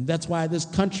 And that's why this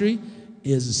country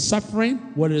is suffering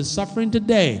what it is suffering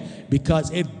today,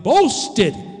 because it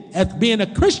boasted at being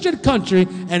a Christian country,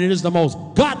 and it is the most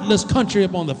godless country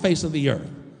upon the face of the earth.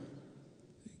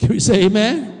 Can we say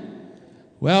amen?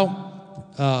 Well,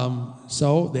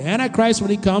 so the Antichrist,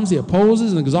 when he comes, he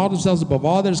opposes and exalts himself above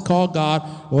all that is called God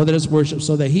or that is worshipped,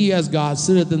 so that he as God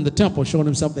sitteth in the temple, showing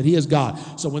himself that he is God.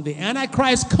 So when the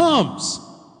Antichrist comes,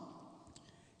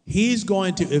 he's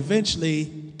going to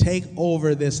eventually take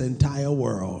over this entire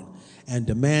world and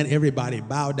demand everybody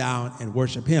bow down and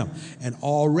worship him. And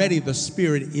already the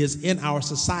spirit is in our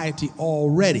society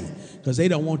already, because they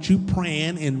don't want you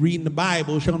praying and reading the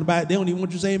Bible, showing the Bible. They don't even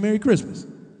want you saying Merry Christmas.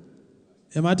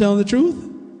 Am I telling the truth?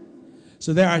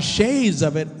 So there are shades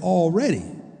of it already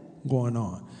going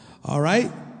on. All right,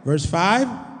 verse 5.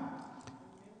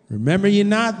 Remember ye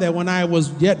not that when I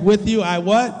was yet with you, I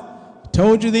what?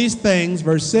 Told you these things.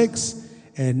 Verse 6.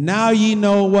 And now ye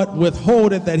know what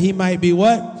withholdeth, that he might be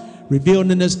what?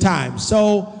 Revealed in this time.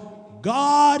 So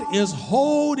God is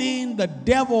holding the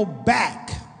devil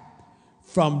back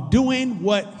from doing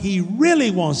what he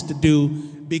really wants to do,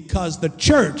 because the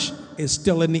church is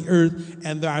still in the earth,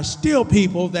 and there are still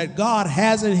people that God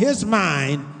has in his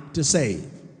mind to save.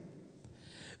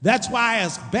 That's why,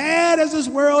 as bad as this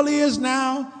world is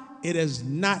now, it is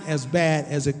not as bad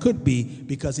as it could be,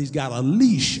 because he's got a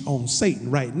leash on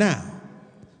Satan right now,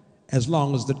 as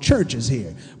long as the church is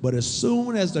here. But as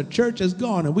soon as the church is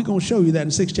gone, and we're going to show you that in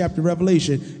 6th chapter of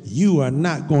Revelation, you are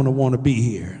not going to want to be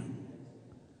here.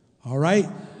 All right?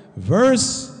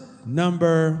 Verse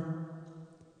number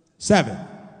 7.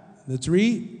 Let's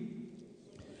read.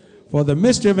 For the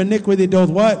mystery of iniquity doth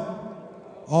what?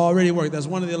 Already work. That's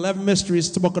one of the 11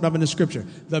 mysteries spoken of in the scripture.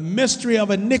 The mystery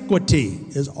of iniquity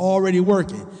is already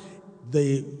working.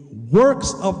 The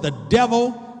works of the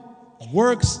devil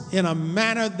works in a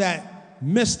manner that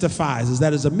mystifies.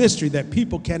 That is a mystery that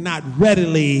people cannot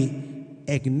readily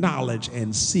acknowledge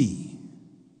and see.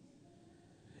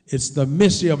 It's the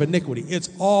mystery of iniquity. It's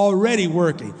already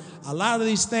working. A lot of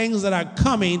these things that are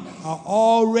coming are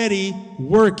already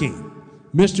working.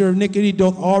 Mystery of iniquity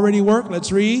doth already work.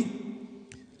 Let's read.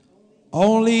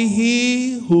 Only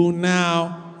he who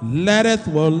now letteth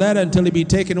will let until he be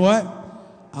taken what?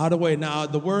 Out of the way. Now,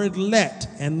 the word let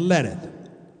and letteth.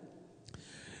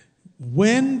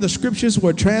 When the scriptures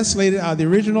were translated out of the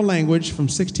original language from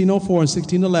 1604 and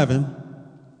 1611,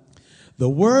 the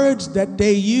words that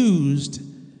they used,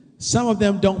 some of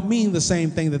them don't mean the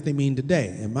same thing that they mean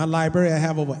today. In my library, I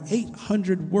have over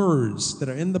 800 words that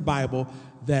are in the Bible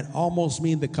that almost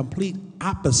mean the complete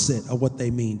opposite of what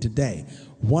they mean today.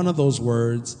 One of those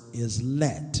words is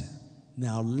let.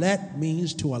 Now, let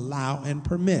means to allow and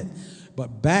permit.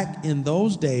 But back in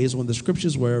those days when the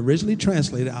scriptures were originally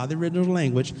translated out of the original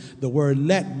language, the word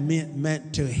let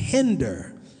meant to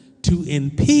hinder, to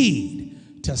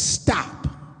impede, to stop.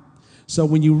 So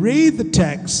when you read the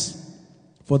text,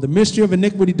 for the mystery of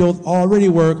iniquity doth already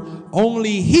work,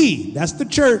 only he, that's the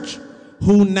church,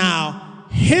 who now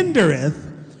hindereth,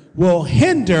 will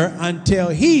hinder until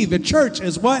he, the church,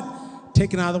 is what?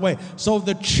 Taken out of the way. So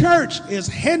the church is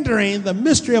hindering the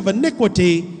mystery of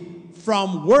iniquity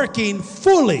from working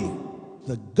fully.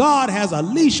 God has a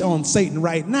leash on Satan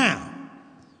right now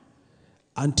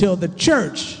until the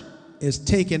church is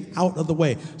taken out of the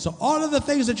way. So all of the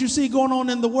things that you see going on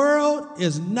in the world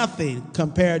is nothing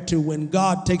compared to when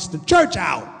God takes the church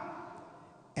out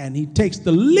and he takes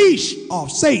the leash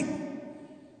off Satan.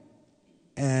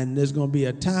 And there's going to be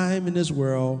a time in this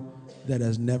world that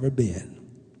has never been.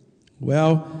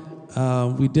 Well,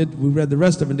 we read the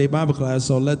rest of it in day Bible class,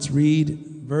 so let's read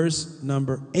verse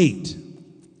number 8.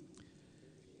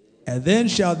 And then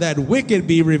shall that wicked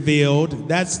be revealed.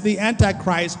 That's the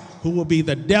Antichrist, who will be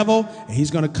the devil. And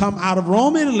he's going to come out of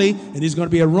Rome, Italy, and he's going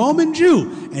to be a Roman Jew.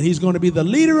 And he's going to be the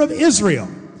leader of Israel.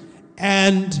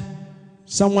 And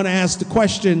someone asked the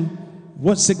question,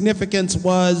 what significance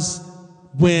was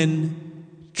when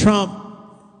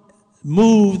Trump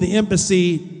moved the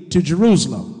embassy to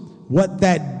Jerusalem? What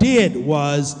that did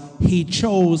was he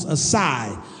chose a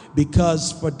side,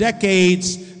 because for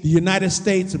decades the United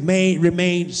States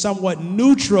remained somewhat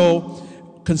neutral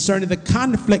concerning the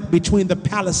conflict between the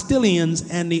Palestinians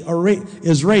and the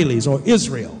Israelis, or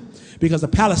Israel, because the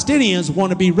Palestinians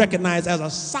want to be recognized as a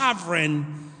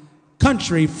sovereign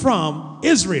country from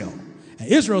Israel. And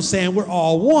Israel's saying we're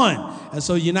all one. And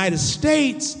so the United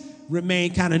States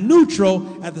remain kind of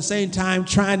neutral, at the same time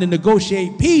trying to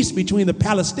negotiate peace between the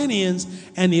Palestinians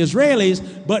and the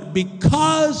Israelis. But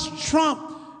because Trump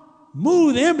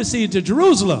moved the embassy to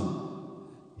Jerusalem,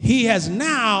 he has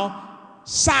now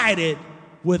sided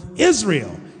with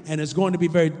Israel. And it's going to be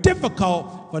very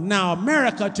difficult for now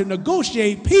America to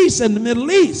negotiate peace in the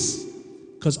Middle East,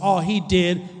 because all he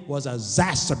did was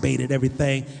exacerbated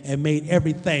everything and made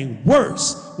everything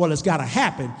worse. Well, it's got to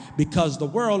happen, because the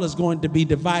world is going to be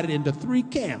divided into 3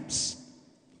 camps,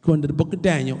 according to the book of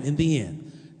Daniel, in the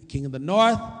end. The king of the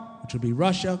north, which will be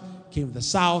Russia, king of the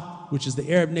south, which is the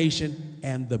Arab nation,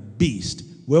 and the beast.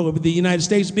 Where will the United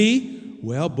States be?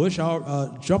 Well,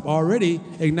 Trump already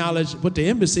acknowledged, put the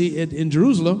embassy in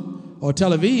Jerusalem, or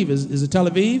Tel Aviv. Is it Tel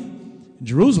Aviv?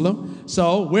 Jerusalem.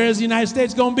 So where is the United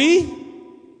States going to be?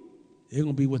 They're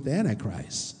going to be with the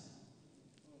Antichrist.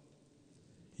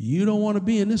 You don't want to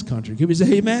be in this country. Can we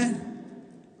say amen?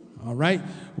 All right.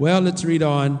 Well, let's read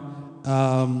on.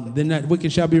 Then that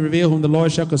wicked shall be revealed, whom the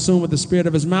Lord shall consume with the spirit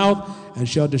of his mouth, and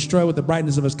shall destroy with the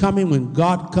brightness of his coming. When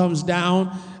God comes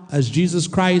down as Jesus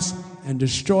Christ and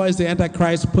destroys the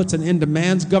Antichrist, puts an end to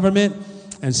man's government,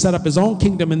 and set up his own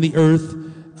kingdom in the earth,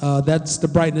 that's the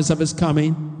brightness of his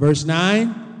coming. Verse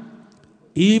 9,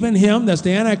 even him, that's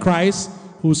the Antichrist,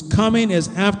 whose coming is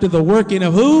after the working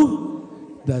of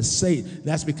who? The Satan.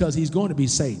 That's because he's going to be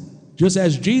Satan. Just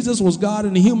as Jesus was God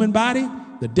in the human body,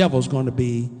 the devil's going to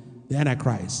be the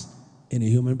Antichrist in a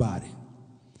human body.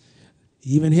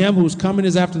 Even him whose coming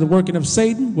is after the working of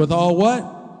Satan, with all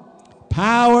what?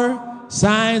 Power,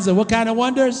 signs, and what kind of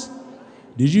wonders?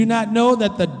 Did you not know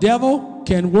that the devil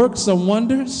can work some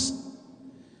wonders?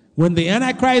 When the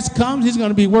Antichrist comes, he's going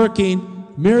to be working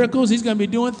miracles. He's going to be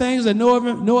doing things that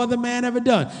no other man ever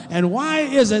done. And why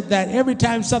is it that every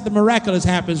time something miraculous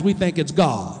happens, we think it's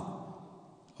God?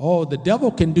 Oh, the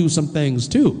devil can do some things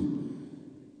too.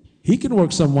 He can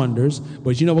work some wonders,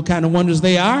 but you know what kind of wonders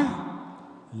they are?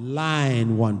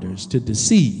 Lying wonders, to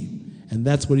deceive. And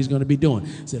that's what he's going to be doing.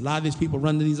 See, a lot of these people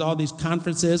run to all these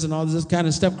conferences and all this kind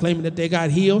of stuff, claiming that they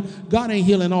got healed. God ain't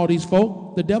healing all these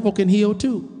folk. The devil can heal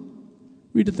too.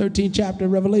 Read the 13th chapter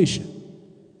of Revelation.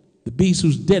 The beast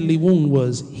whose deadly wound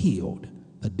was healed.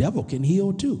 The devil can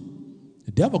heal too.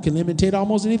 The devil can imitate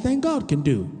almost anything God can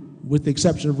do. with the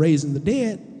exception of raising the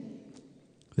dead.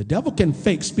 The devil can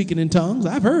fake speaking in tongues.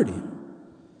 I've heard him.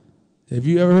 Have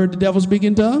you ever heard the devil speak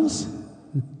in tongues?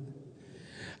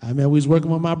 I mean, we was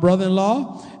working with my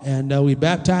brother-in-law, and we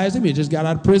baptized him. He just got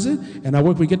out of prison,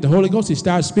 and we get the Holy Ghost. He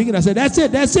started speaking. I said, that's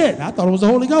it. I thought it was the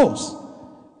Holy Ghost.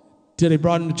 Till they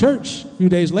brought him to church. A few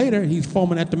days later, he's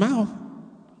foaming at the mouth,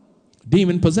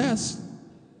 demon-possessed.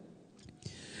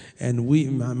 And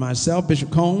myself,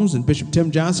 Bishop Combs, and Bishop Tim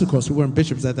Johnson, of course, we weren't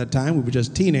bishops at that time. We were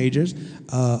just teenagers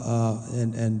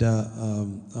and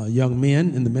young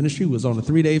men in the ministry. We was on a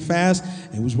 3-day fast,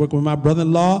 and we was working with my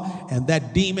brother-in-law, and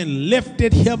that demon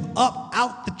lifted him up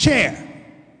out the chair.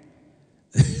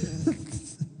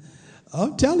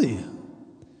 I'm telling you.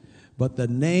 But the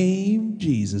name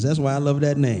Jesus, that's why I love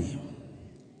that name.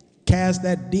 Cast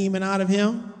that demon out of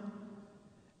him,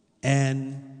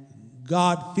 and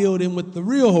God filled him with the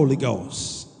real Holy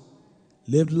Ghost.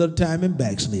 Lived a little time and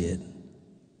backslid.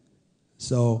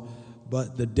 So,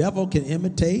 but the devil can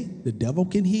imitate. The devil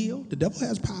can heal. The devil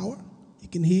has power. He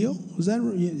can heal. Is that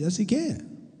right? Yes, he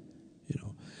can. You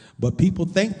know. But people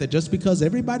think that just because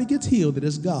everybody gets healed, that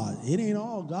it's God. It ain't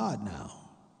all God now.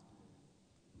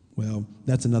 Well,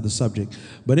 that's another subject.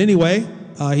 But anyway,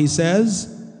 he says,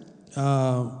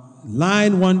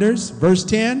 lying wonders, verse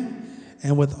 10,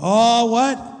 and with all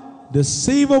what?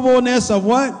 Deceivableness of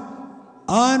what?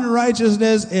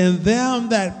 Unrighteousness in them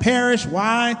that perish.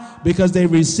 Why? Because they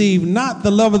receive not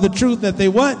the love of the truth that they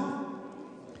what?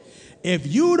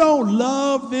 If you don't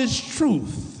love this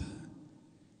truth,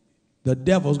 the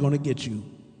devil's going to get you.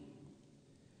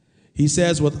 He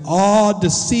says with all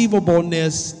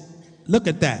deceivableness, look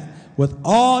at that, with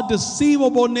all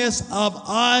deceivableness of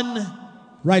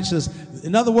unrighteousness.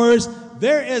 In other words,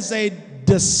 there is a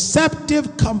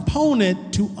deceptive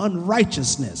component to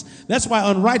unrighteousness. That's why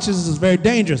unrighteousness is very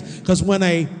dangerous, because when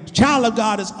a child of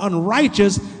God is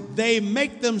unrighteous, they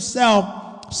make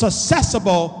themselves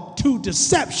susceptible to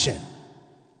deception.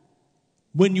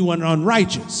 When you are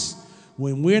unrighteous,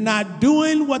 when we're not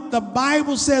doing what the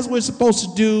Bible says we're supposed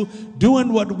to do,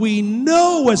 doing what we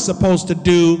know we're supposed to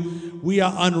do, we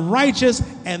are unrighteous,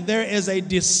 and there is a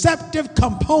deceptive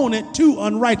component to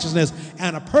unrighteousness.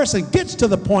 And a person gets to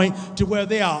the point to where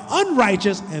they are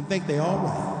unrighteous and think they're all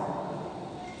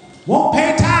right. Won't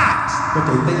pay tithes, but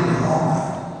they think they're all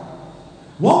right.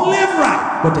 Won't live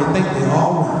right, but they think they're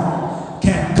all right.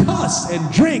 Can cuss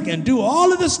and drink and do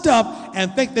all of this stuff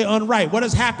and think they're unright. What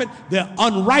has happened? Their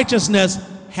unrighteousness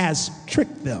has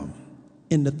tricked them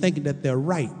into thinking that they're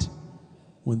right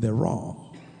when they're wrong.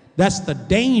 That's the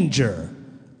danger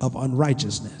of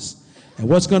unrighteousness. And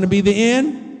what's going to be the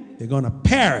end? They're going to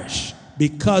perish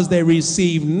because they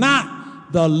receive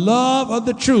not the love of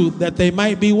the truth that they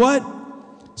might be what?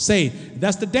 Saved.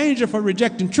 That's the danger for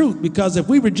rejecting truth, because if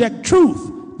we reject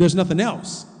truth, there's nothing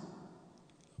else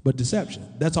but deception.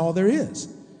 That's all there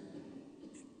is.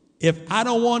 If I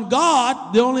don't want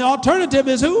God, the only alternative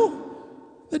is who?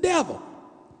 The devil.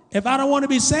 If I don't want to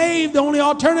be saved, the only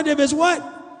alternative is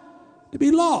what? To be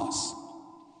lost.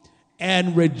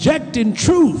 And rejecting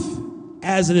truth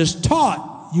as it is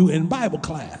taught you in Bible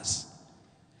class,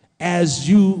 as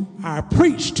you are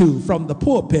preached to from the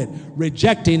pulpit,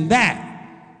 rejecting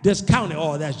that, discounting,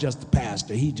 oh, that's just the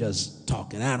pastor, he just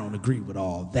talking, I don't agree with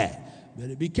all that.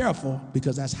 Better be careful,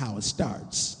 because that's how it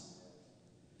starts.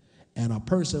 And a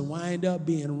person wind up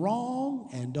being wrong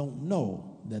and don't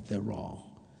know that they're wrong.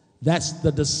 That's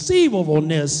the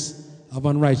deceivableness of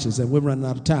unrighteousness, and we're running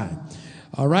out of time.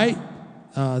 All right?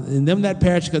 In them that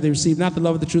perish, because they receive not the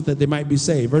love of the truth that they might be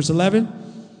saved. Verse 11.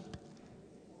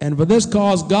 And for this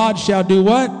cause God shall do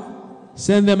what?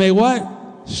 Send them a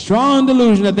what? Strong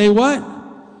delusion that they what?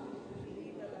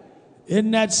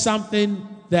 Isn't that something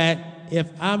that if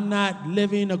I'm not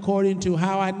living according to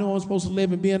how I know I'm supposed to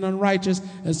live and being unrighteous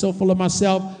and so full of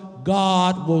myself,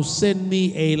 God will send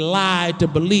me a lie to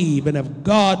believe. And if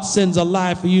God sends a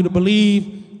lie for you to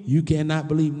believe, you cannot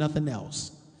believe nothing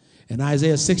else. In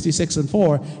Isaiah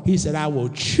 66:4, he said, I will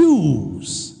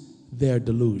choose their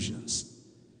delusions.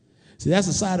 See, that's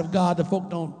the side of God that folk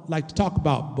don't like to talk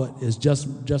about, but it's just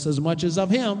as much as of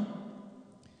him.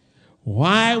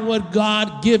 Why would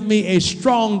God give me a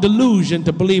strong delusion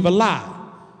to believe a lie?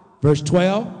 Verse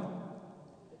 12,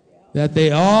 that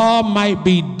they all might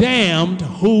be damned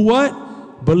who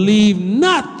what? Believe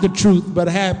not the truth, but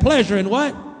had pleasure in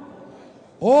what?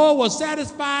 Or was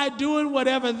satisfied doing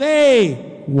whatever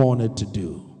they wanted to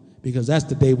do. Because that's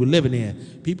the day we're living in.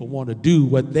 People want to do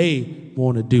what they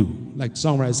want to do. Like the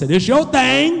songwriter said, it's your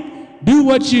thing. Do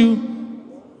what you...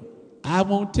 I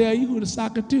won't tell you who to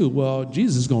sock it to. Well,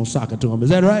 Jesus is going to sock it to him. Is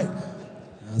that right?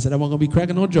 I said I wasn't going to be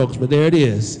cracking no jokes, but there it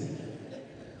is.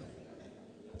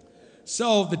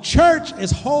 So the church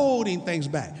is holding things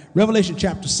back. Revelation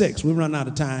chapter 6. We're running out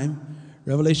of time.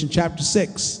 Revelation chapter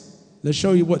 6. Let's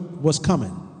show you what's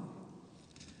coming.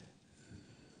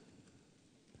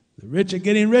 The rich are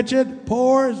getting richer,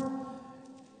 poor.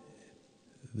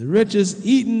 The rich is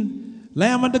eating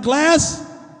lamb under glass.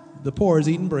 The poor is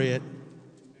eating bread.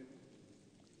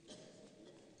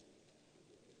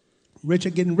 Rich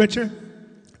are getting richer,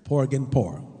 poor are getting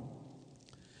poorer.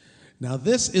 Now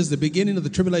this is the beginning of the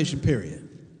tribulation period.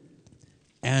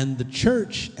 And the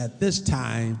church at this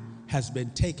time has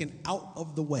been taken out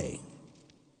of the way.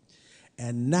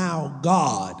 And now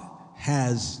God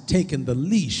has taken the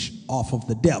leash off of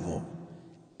the devil.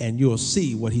 And you'll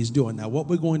see what he's doing. Now what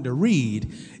we're going to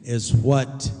read is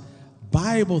what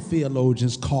Bible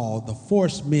theologians call the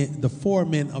four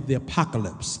men of the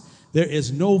apocalypse. There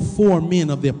is no four men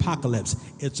of the apocalypse.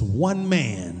 It's one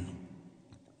man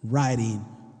riding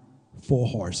 4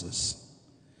 horses.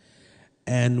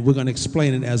 And we're going to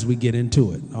explain it as we get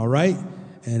into it, all right?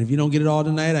 And if you don't get it all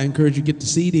tonight, I encourage you to get the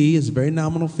CD. It's a very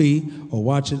nominal fee, or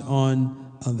watch it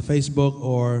on the Facebook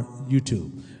or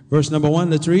YouTube. Verse number 1,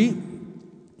 let's read.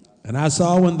 And I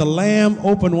saw when the Lamb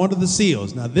opened one of the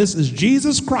seals. Now this is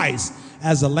Jesus Christ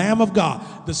as the Lamb of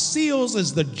God. The seals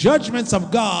is the judgments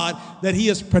of God that he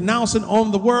is pronouncing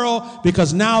on the world,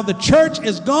 because now the church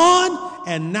is gone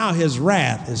and now his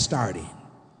wrath is starting.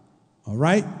 All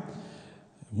right?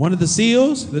 One of the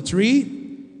seals, let's read.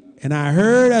 And I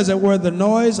heard, as it were, the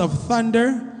noise of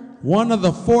thunder, one of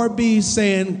the 4 beasts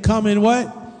saying, come in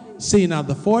what? See, now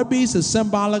the 4 beasts is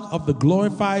symbolic of the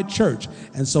glorified church.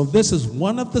 And so this is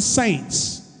one of the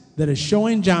saints that is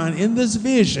showing John in this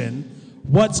vision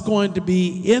what's going to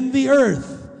be in the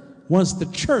earth once the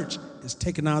church is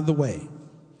taken out of the way.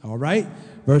 All right?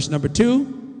 Verse number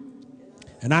 2.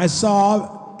 And I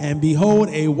saw, and behold,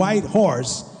 a white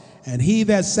horse, and he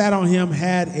that sat on him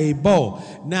had a bow.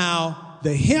 Now,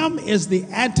 the him is the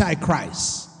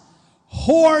Antichrist.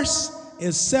 Horse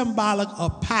is symbolic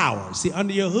of power. See,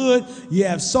 under your hood, you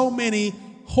have so many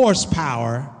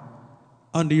horsepower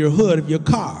under your hood of your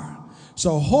car.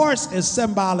 So horse is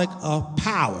symbolic of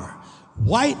power.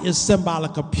 White is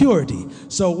symbolic of purity.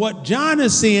 So what John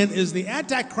is seeing is the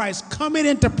Antichrist coming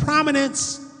into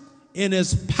prominence in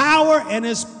his power and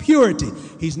his purity.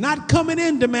 He's not coming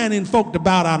in demanding folk to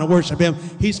bow down and worship him.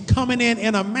 He's coming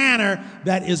in a manner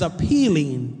that is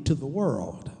appealing to the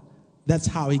world. That's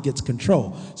how he gets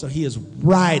control. So he is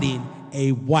riding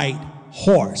a white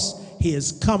horse. He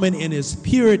is coming in his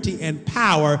purity and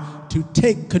power to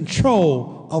take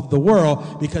control of the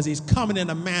world, because he's coming in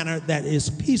a manner that is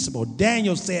peaceable.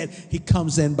 Daniel said he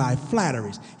comes in by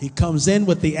flatteries. He comes in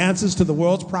with the answers to the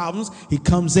world's problems. He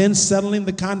comes in settling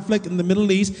the conflict in the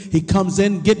Middle East. He comes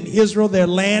in getting Israel their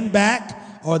land back,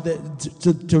 or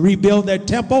to rebuild their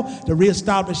temple, to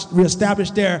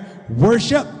reestablish their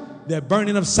worship, their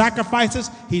burning of sacrifices.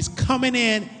 He's coming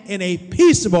in a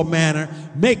peaceable manner,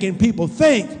 making people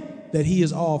think that he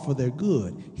is all for their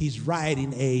good. He's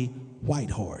riding a white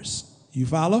horse. You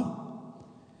follow?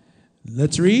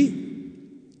 Let's read.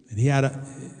 And he had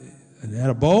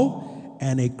a bow,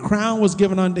 and a crown was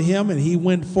given unto him, and he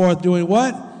went forth doing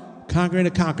what? Conquering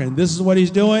and conquering. This is what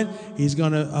he's doing. He's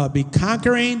going to be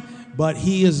conquering, but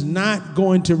he is not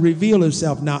going to reveal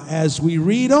himself. Now, as we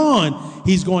read on,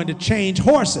 he's going to change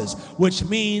horses, which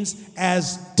means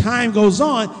as time goes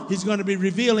on, he's going to be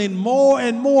revealing more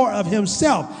and more of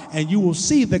himself, and you will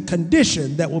see the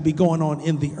condition that will be going on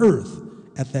in the earth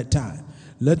at that time.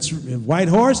 White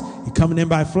horse, he coming in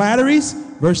by flatteries.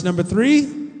 Verse number 3.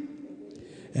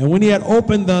 And when he had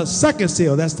opened the second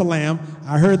seal, that's the Lamb,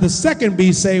 I heard the second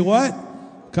beast say what?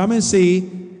 Come and see.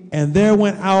 And there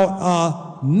went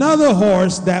out another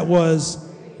horse that was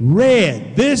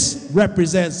red. This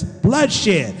represents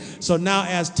bloodshed. So now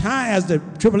as the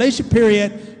tribulation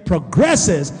period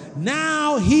progresses,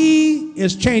 now he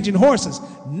is changing horses.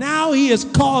 Now he is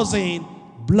causing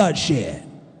bloodshed.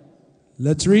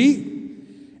 Let's read.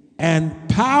 And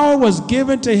power was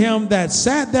given to him that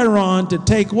sat thereon to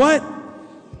take what?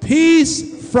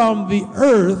 Peace from the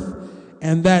earth,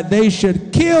 and that they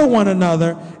should kill one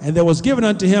another. And there was given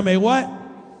unto him a what?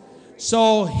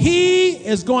 So he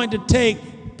is going to take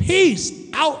peace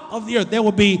out of the earth. There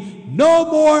will be no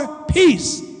more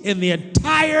peace in the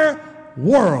entire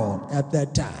world at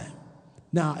that time.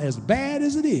 Now, as bad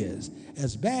as it is,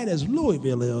 as bad as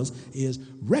Louisville is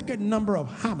record number of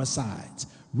homicides.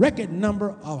 Record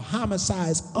number of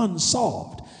homicides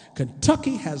unsolved.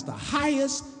 Kentucky has the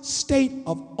highest state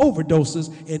of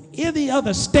overdoses in any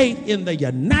other state in the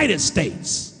United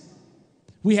States.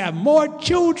 We have more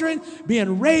children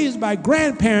being raised by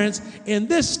grandparents in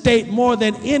this state more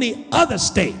than any other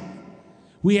state.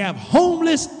 We have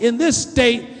homeless in this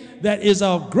state that is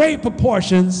of great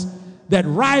proportions that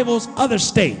rivals other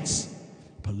states.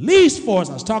 Police force,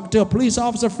 I was talking to a police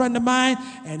officer friend of mine,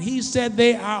 and he said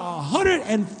they are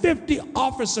 150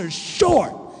 officers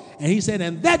short. And he said,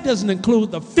 and that doesn't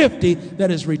include the 50 that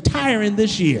is retiring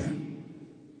this year.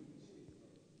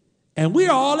 And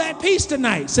we're all at peace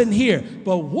tonight, sitting here.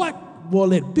 But what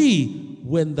will it be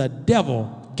when the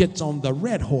devil gets on the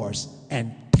red horse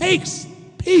and takes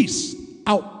peace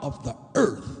out of the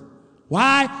earth?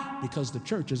 Why? Because the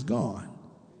church is gone.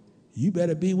 You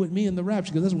better be with me in the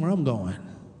rapture, because that's where I'm going.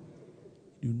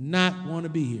 Do not want to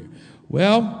be here.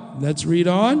 Well, let's read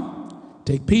on.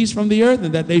 Take peace from the earth,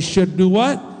 and that they should do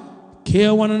what?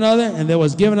 Kill one another. And there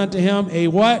was given unto him a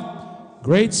what?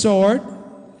 Great sword.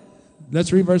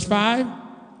 Let's read verse 5.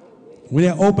 When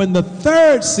they opened the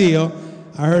third seal,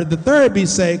 I heard the third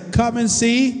beast say, come and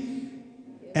see.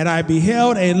 And I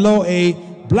beheld, and lo, a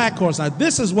black horse. Now,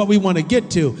 this is what we want to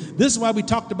get to. This is why we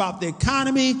talked about the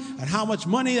economy and how much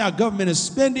money our government is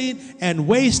spending and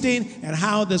wasting, and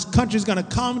how this country is going to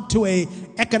come to an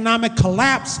economic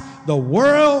collapse. The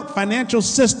world financial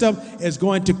system is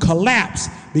going to collapse,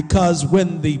 because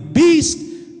when the beast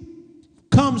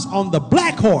comes on the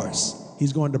black horse,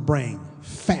 he's going to bring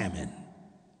famine.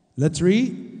 Let's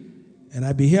read. And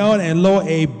I beheld, and lo,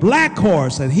 a black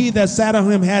horse, and he that sat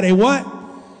on him had a what?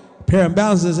 Pair of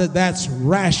balances. That's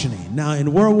rationing. Now,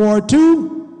 in World War II,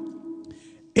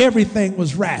 everything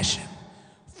was rationed.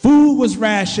 Food was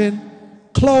rationed,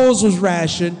 clothes was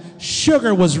rationed,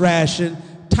 sugar was rationed,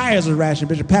 tires was rationed.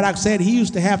 Bishop Paddock said he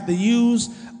used to have to use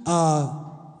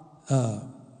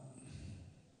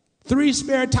 3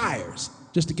 spare tires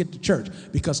just to get to church,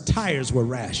 because tires were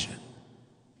rationed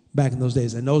back in those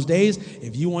days. In those days,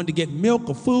 if you wanted to get milk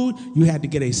or food, you had to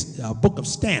get a book of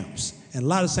stamps. And a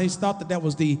lot of saints thought that that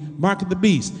was the mark of the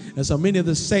beast. And so many of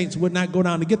the saints would not go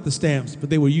down to get the stamps, but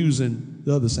they were using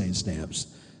the other saints' stamps.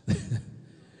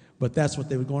 But that's what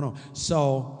they were going on.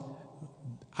 So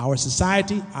our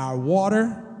society, our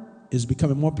water is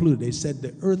becoming more polluted. They said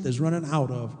the earth is running out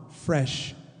of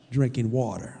fresh drinking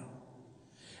water.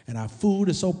 And our food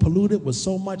is so polluted with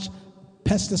so much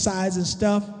pesticides and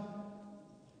stuff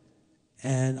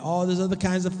and all these other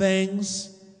kinds of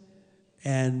things.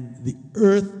 And the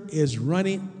earth is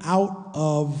running out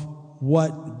of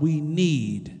what we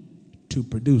need to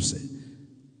produce it,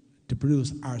 to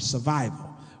produce our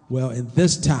survival. Well, in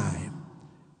this time,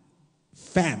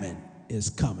 famine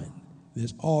is coming.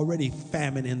 There's already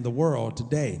famine in the world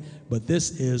today, but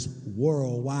this is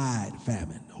worldwide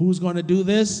famine. Who's going to do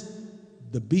this?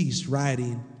 The beast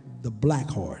riding the black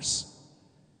horse.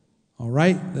 All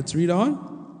right, let's read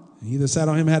on. He that sat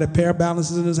on him had a pair of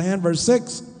balances in his hand, verse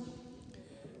 6.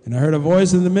 And I heard a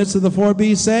voice in the midst of the 4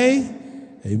 beasts say,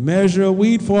 a measure of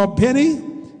wheat for a penny,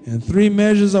 and 3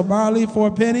 measures of barley for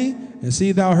a penny, and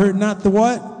see thou hurt not the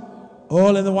what?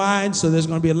 Oil and the wine. So there's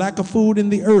going to be a lack of food in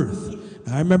the earth.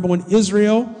 Now, I remember when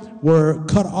Israel were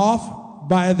cut off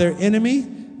by their enemy,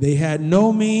 they had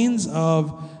no means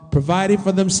of providing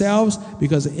for themselves,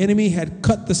 because the enemy had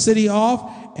cut the city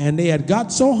off, and they had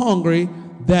got so hungry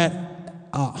that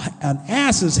an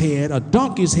ass's head, a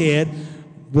donkey's head,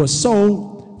 was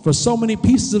sold for so many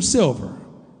pieces of silver.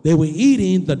 They were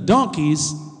eating the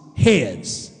donkey's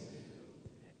heads,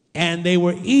 and they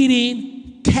were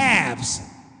eating calves,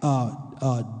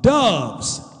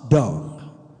 dove's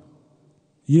dung.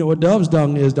 You know what dove's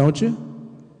dung is, don't you?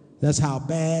 That's how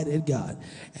bad it got.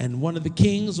 And one of the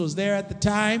kings was there at the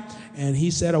time, and he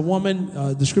said a woman,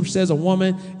 the scripture says a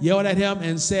woman yelled at him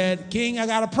and said, King, I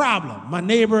got a problem. My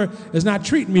neighbor is not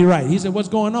treating me right. He said, what's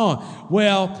going on?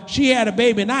 Well, she had a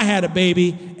baby and I had a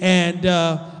baby, and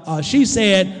she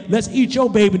said, let's eat your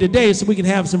baby today so we can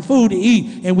have some food to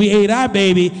eat. And we ate our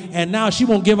baby, and now she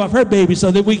won't give up her baby so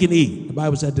that we can eat. The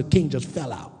Bible said the king just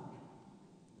fell out.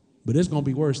 But it's going to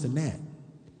be worse than that,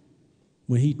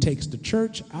 when he takes the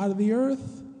church out of the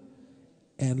earth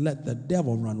and let the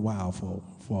devil run wild for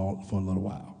a little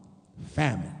while.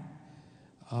 Famine.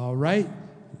 All right,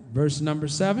 verse number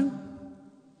 7.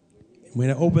 When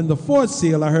I opened the 4th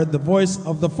seal, I heard the voice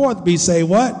of the 4th beast say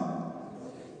what?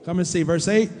 Come and see, verse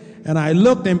 8. And I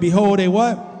looked, and behold, a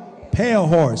what? Pale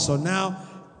horse. So now,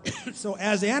 so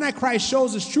as the Antichrist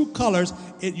shows his true colors,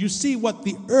 you see what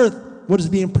the earth, what is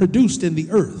being produced in the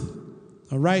earth.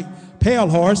 All right, pale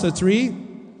horse, let's read.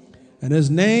 And his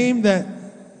name that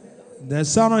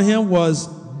sat on him was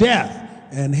Death,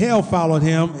 and hell followed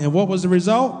him. And what was the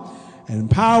result? And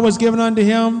power was given unto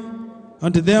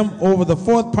them over the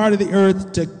 4th part of the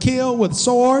earth, to kill with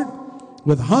sword,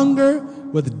 with hunger,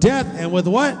 with death, and with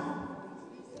what?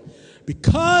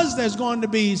 because there's going to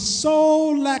be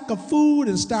so lack of food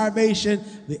and starvation,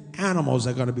 the animals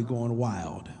are going to be going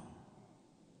wild.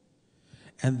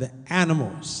 And the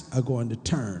animals are going to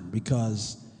turn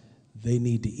because they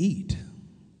need to eat.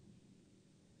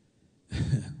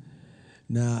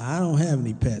 Now, I don't have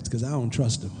any pets because I don't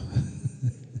trust them.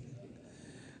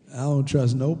 I don't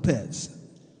trust no pets.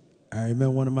 I remember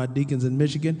one of my deacons in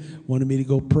Michigan wanted me to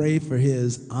go pray for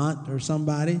his aunt or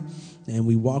somebody, and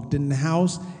we walked in the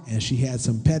house, and she had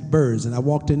some pet birds, and I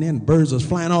walked in there, and birds was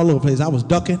flying all over the place. I was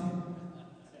ducking.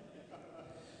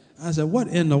 I said, what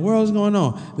in the world is going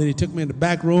on? Then he took me in the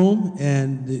back room,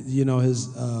 and, you know, his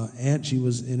aunt, she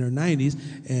was in her 90s,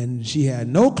 and she had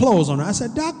no clothes on her. I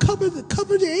said, Doc, cover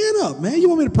your aunt up, man. You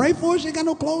want me to pray for her? She ain't got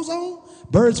no clothes on?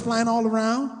 Birds flying all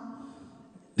around.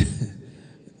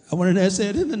 I went in there and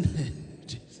said, in the name of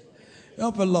Jesus,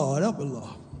 help her, Lord, help her,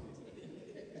 Lord.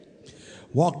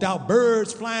 Walked out,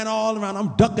 birds flying all around.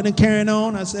 I'm ducking and carrying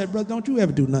on. I said, brother, don't you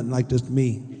ever do nothing like this to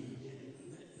me.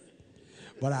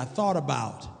 But I thought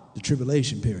about the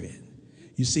tribulation period.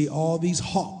 You see all these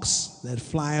hawks that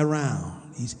fly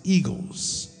around, these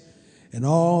eagles, and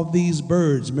all these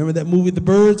birds. Remember that movie, The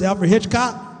Birds, Alfred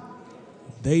Hitchcock?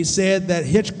 They said that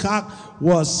Hitchcock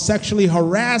was sexually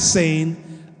harassing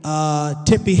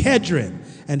Tippi Hedren,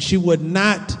 and she would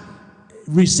not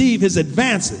receive his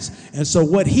advances. And so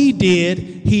what he did,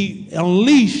 he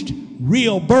unleashed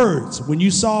real birds. When you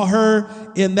saw her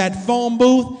in that phone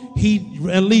booth, he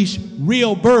unleashed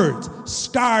real birds,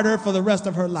 scarred her for the rest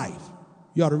of her life.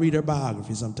 You ought to read her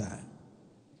biography sometime.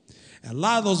 And a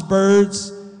lot of those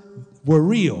birds were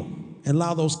real, and a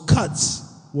lot of those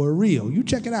cuts were real. You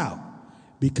check it out,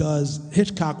 because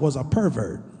Hitchcock was a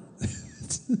pervert.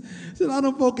 A lot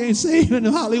of folk ain't saved in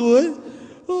Hollywood.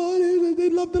 Oh, they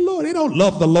love the Lord. They don't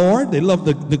love the Lord. They love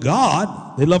the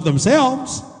God. They love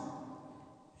themselves.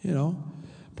 You know,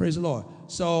 praise the Lord.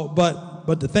 So,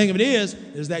 but the thing of it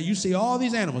is that you see all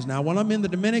these animals. Now, when I'm in the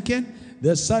Dominican,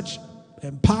 there's such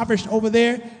impoverished over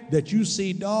there that you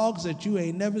see dogs that you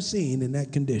ain't never seen in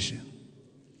that condition.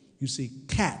 You see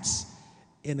cats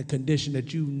in a condition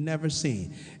that you've never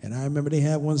seen. And I remember they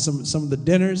had some of the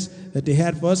dinners that they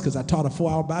had for us, because I taught a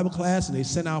 4-hour Bible class, and they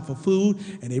sent out for food,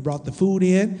 and they brought the food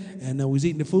in, and I was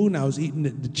eating the food, and I was eating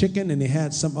the chicken, and they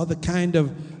had some other kind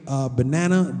of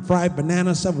fried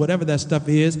banana stuff, whatever that stuff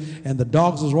is, and the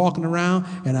dogs was walking around,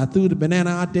 and I threw the banana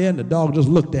out there, and the dog just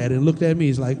looked at it and looked at me.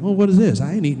 He's like, oh, what is this?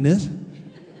 I ain't eating this.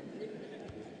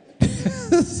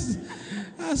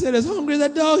 I said, as hungry as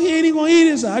that dog, he ain't even gonna eat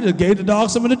it. So I just gave the dog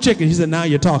some of the chicken. He said, now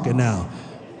you're talking now.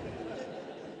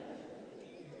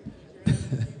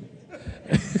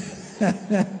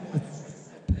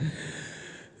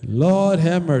 Lord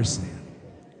have mercy.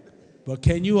 But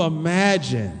can you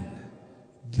imagine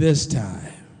this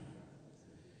time?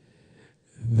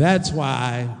 That's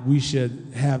why we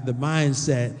should have the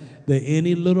mindset that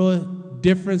any little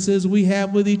differences we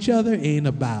have with each other ain't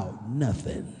about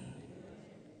nothing.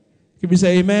 Can we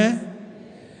say amen?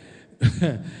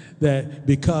 That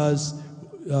because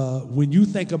when you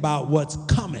think about what's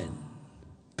coming,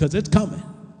 because it's coming,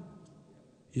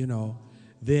 you know,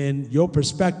 then your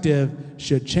perspective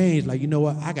should change. Like, you know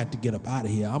what? I got to get up out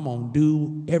of here. I'm going to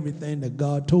do everything that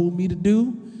God told me to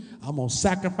do. I'm going to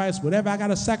sacrifice whatever I got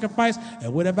to sacrifice,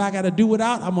 and whatever I got to do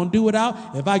without, I'm going to do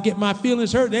without. If I get my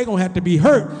feelings hurt, they're going to have to be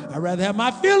hurt. I'd rather have my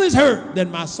feelings hurt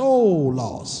than my soul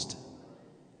lost.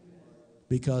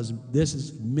 Because this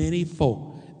is many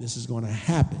folk, this is going to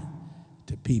happen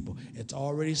to people. It's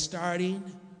already starting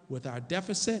with our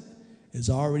deficit. It's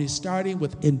already starting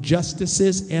with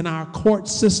injustices in our court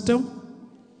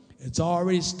system. It's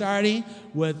already starting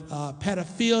with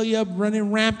pedophilia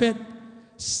running rampant,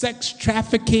 sex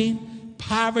trafficking,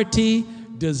 poverty,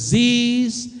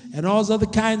 disease, and all those other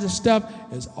kinds of stuff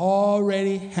is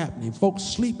already happening. Folks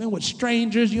sleeping with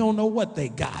strangers, you don't know what they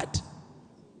got.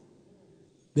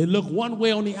 They look one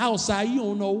way on the outside, you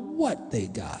don't know what they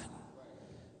got.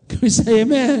 Can we say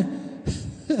amen?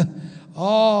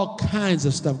 All kinds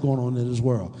of stuff going on in this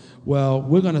world. Well,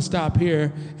 we're going to stop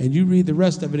here, and you read the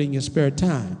rest of it in your spare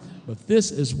time. But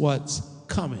this is what's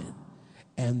coming.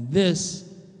 And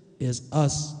this is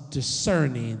us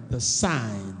discerning the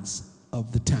signs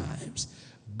of the times.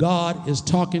 God is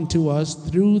talking to us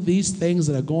through these things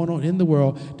that are going on in the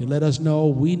world to let us know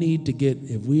we need to get,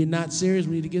 if we're not serious,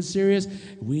 we need to get serious.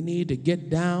 We need to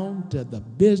get down to the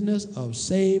business of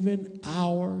saving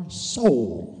our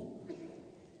soul,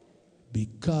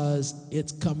 because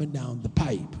it's coming down the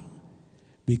pipe.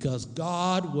 Because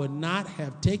God would not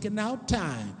have taken out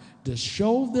time to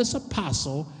show this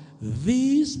apostle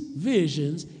these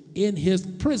visions in his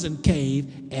prison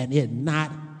cave and it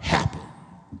not happened.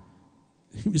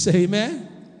 Can we say amen?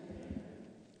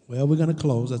 Well, we're going to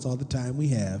close. That's all the time we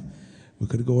have. We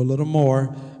could go a little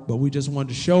more, but we just wanted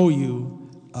to show you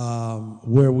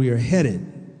where we are headed,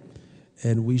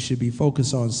 and we should be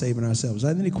focused on saving ourselves.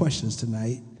 Are there any questions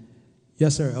tonight?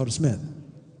 Yes, sir, Elder Smith.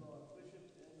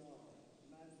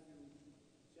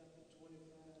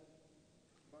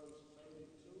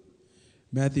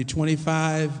 Matthew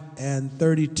 25 and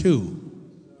 32.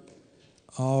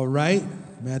 All right,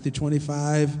 Matthew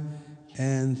 25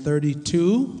 and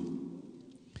 32.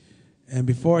 And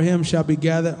before him shall be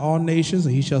gathered all nations,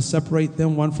 and he shall separate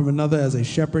them one from another as a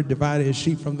shepherd divided his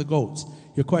sheep from the goats.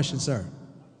 Your question, sir? My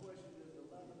question is, the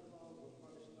latter clause of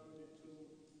verse 32,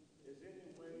 is any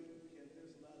way can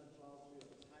this latter clause be a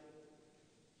type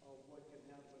of what can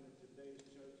happen in today's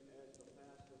church as the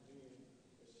pastor being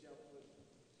a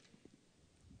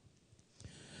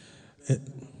shepherd?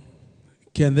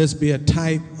 Can this be a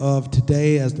type of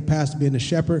today as the pastor being a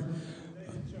shepherd?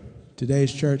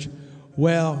 Today's church.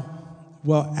 Well,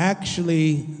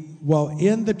 actually,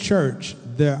 in the church,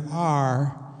 there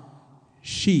are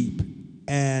sheep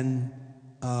and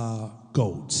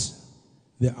goats.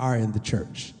 There are in the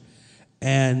church.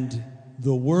 And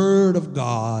the Word of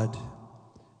God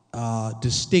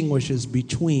distinguishes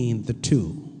between the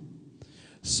two.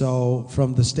 So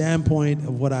from the standpoint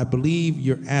of what I believe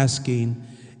you're asking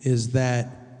is that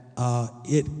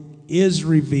it is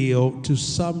revealed to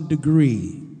some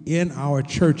degree in our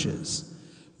churches,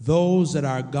 those that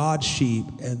are God's sheep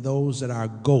and those that are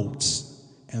goats,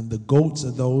 and the goats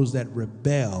are those that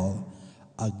rebel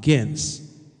against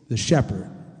the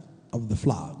shepherd of the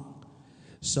flock.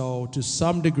 So to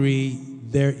some degree,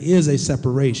 there is a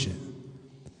separation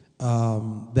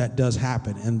that does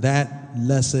happen, and that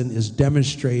lesson is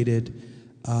demonstrated,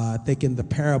 I think, in the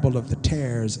parable of the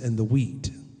tares and the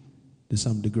wheat to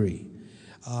some degree,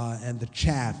 and the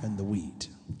chaff and the wheat,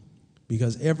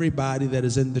 because everybody that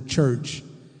is in the church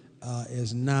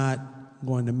is not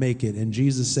going to make it. And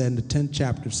Jesus said in the 10th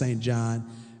chapter of St. John,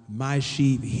 my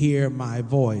sheep hear my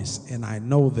voice, and I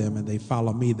know them, and they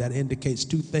follow me. That indicates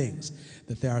two things,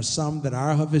 that there are some that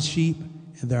are of his sheep,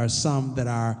 and there are some that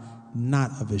are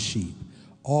not of his sheep.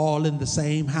 All in the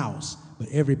same house, but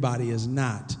everybody is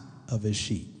not of his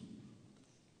sheep.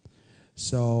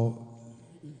 So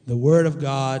the Word of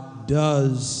God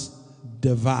does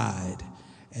divide,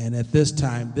 and at this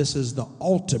time, this is the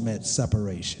ultimate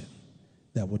separation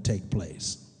that will take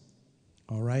place.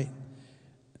 All right?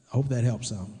 I hope that helps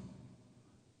some.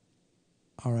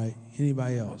 All right,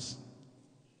 anybody else?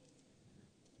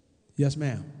 Yes,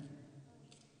 ma'am.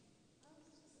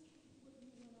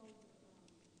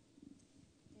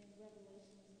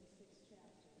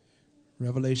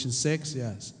 Revelation 6,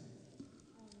 yes.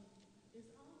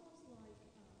 It's almost like,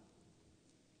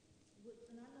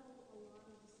 and I know a lot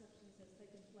of deceptions has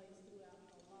taken place throughout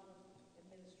a lot of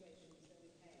administrations that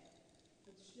we've had,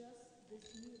 but just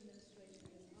this new administration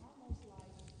is almost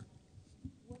like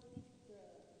what the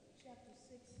chapter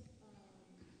 6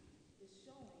 is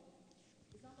showing.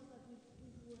 It's almost like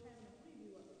we're having a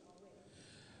preview of it already.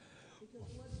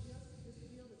 Because what's just this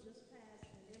bill that just passed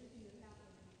and everything that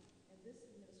happened in this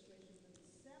administration, the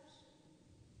deception,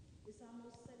 is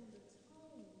almost setting the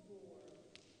tone for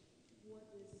what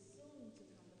is soon to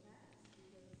come to pass.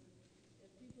 Because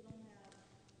if people don't have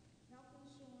health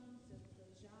insurance, if the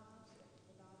jobs,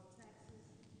 with all the taxes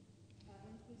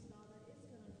increase and all that, it's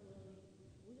going to really,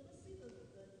 we're going to see the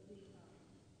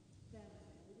famine.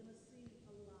 We're going to see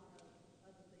a lot of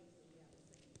other things that we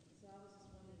haven't seen. So I was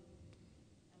just wondering,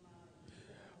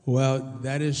 Well,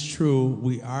 that is true.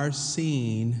 We are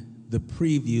seeing the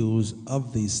previews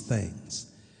of these things.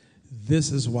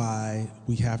 This is why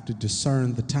we have to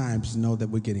discern the times to know that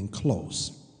we're getting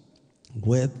close.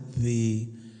 With the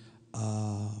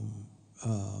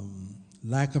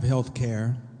lack of health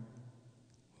care,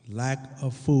 lack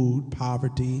of food,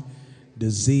 poverty,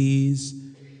 disease,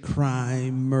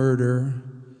 crime, murder,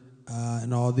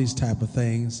 and all these type of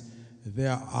things,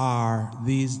 there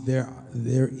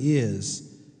is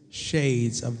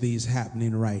shades of these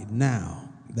happening right now.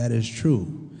 That is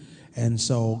true. And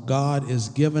so God has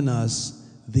given us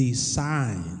these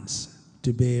signs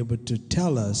to be able to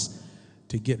tell us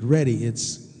to get ready.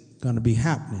 It's going to be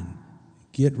happening.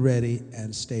 Get ready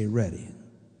and stay ready.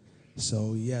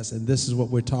 So yes, and this is what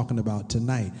we're talking about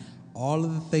tonight. All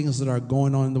of the things that are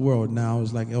going on in the world now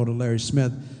is like Elder Larry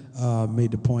Smith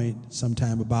made the point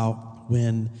sometime about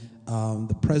when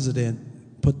the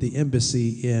president put the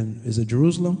embassy in, is it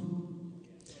Jerusalem?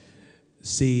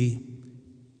 See,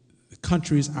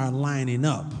 countries are lining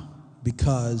up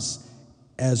because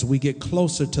as we get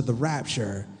closer to the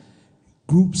rapture,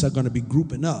 groups are going to be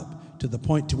grouping up to the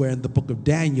point to where in the book of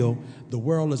Daniel, the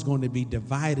world is going to be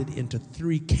divided into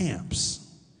 3 camps.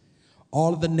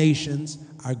 All of the nations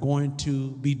are going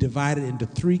to be divided into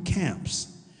 3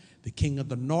 camps. The king of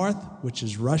the north, which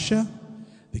is Russia,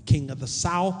 the king of the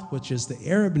south, which is the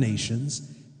Arab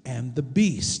nations, and the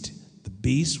beast. The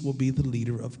beast will be the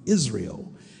leader of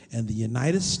Israel. And the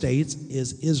United States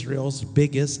is Israel's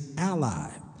biggest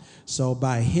ally. So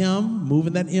by him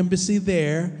moving that embassy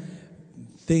there,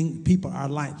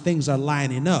 things are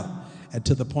lining up, and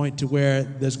to the point to where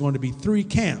there's going to be 3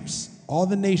 camps. All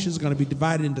the nations are going to be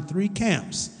divided into 3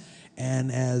 camps.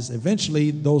 And as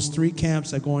eventually those 3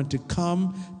 camps are going to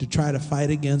come to try to fight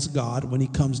against God when he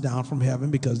comes down from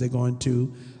heaven, because they're going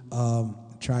to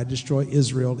try to destroy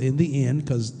Israel in the end,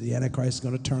 because the Antichrist is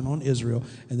going to turn on Israel,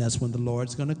 and that's when the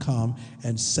Lord's going to come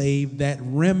and save that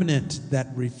remnant that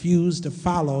refused to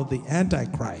follow the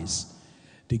Antichrist,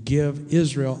 to give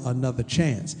Israel another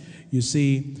chance. You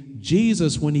see,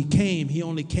 Jesus, when he came, he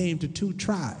only came to 2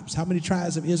 tribes. How many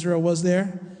tribes of Israel was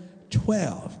there?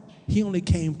 12. He only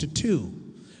came to 2.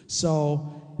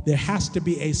 So there has to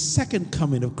be a second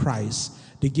coming of Christ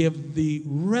to give the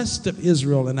rest of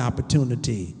Israel an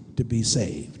opportunity to be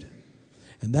saved.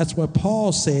 And that's what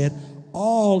Paul said,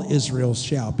 all Israel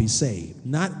shall be saved.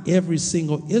 Not every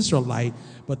single Israelite,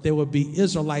 but there will be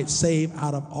Israelites saved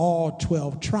out of all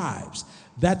 12 tribes.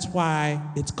 That's why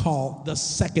it's called the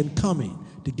second coming,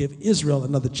 to give Israel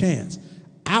another chance.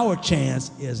 Our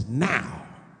chance is now.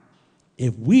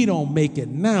 If we don't make it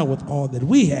now with all that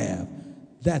we have,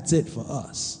 that's it for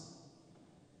us.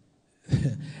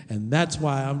 And that's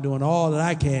why I'm doing all that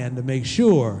I can to make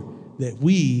sure that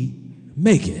we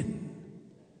make it.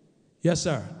 Yes,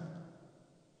 sir. And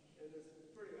it's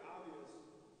pretty obvious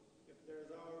if there's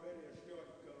already a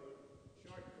shortcoming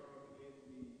in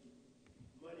the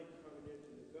money coming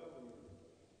into the government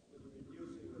with the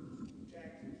reducing of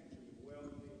taxes to the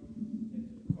wealthy and to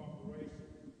the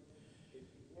corporations. It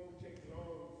won't take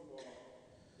long for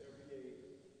there to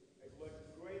be a much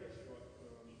greater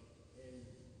shortcoming, and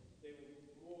they will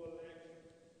more or less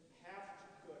have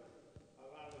to cut a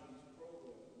lot of these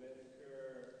programs,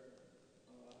 Medicare, have to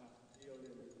deal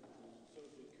with Social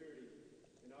Security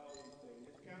and all these things.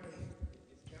 It's kind of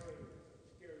scary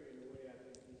in a way. I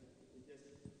think it just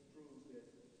proves that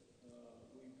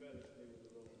we better stay with the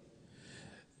Lord.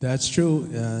 That's true.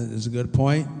 It's a good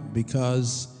point,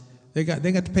 because they got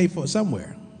to pay for it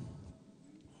somewhere.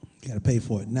 You got to pay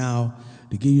for it. Now,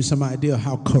 to give you some idea of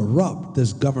how corrupt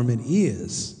this government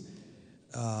is,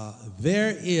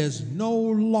 there is no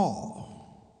law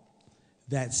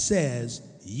that says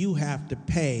you have to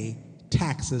pay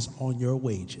taxes on your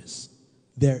wages.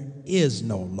 There is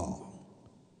no law.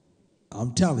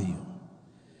 I'm telling you.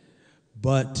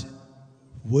 But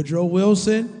Woodrow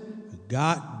Wilson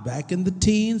got back in the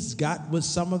teens, got with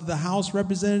some of the House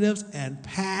representatives and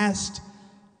passed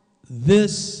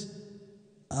this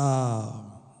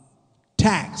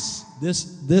tax,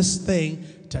 this thing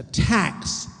to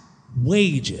tax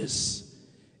wages.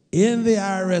 In the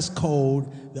IRS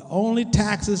code, the only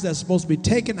taxes that's supposed to be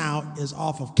taken out is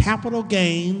off of capital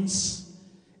gains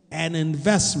and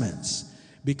investments,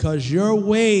 because your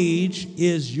wage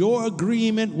is your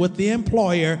agreement with the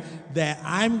employer that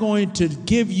I'm going to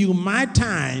give you my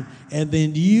time and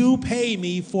then you pay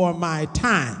me for my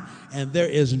time. And there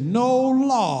is no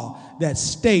law that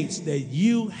states that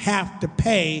you have to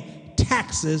pay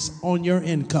taxes on your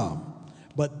income.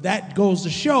 But that goes to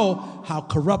show how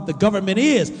corrupt the government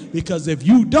is, because if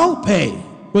you don't pay,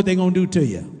 what they going to do to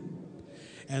you?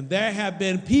 And there have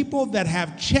been people that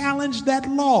have challenged that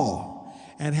law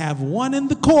and have won in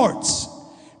the courts,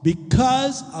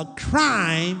 because a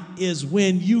crime is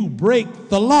when you break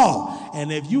the law.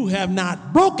 And if you have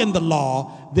not broken the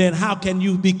law, then how can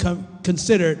you be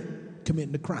considered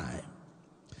committing a crime?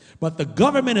 But the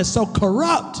government is so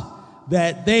corrupt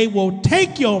that they will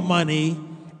take your money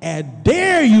and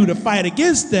dare you to fight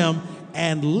against them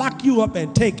and lock you up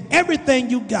and take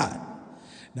everything you got.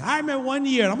 Now, I remember one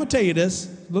year, and I'm going to tell you this,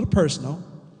 a little personal.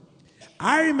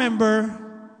 I remember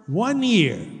one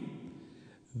year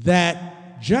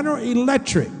that General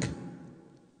Electric,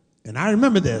 and I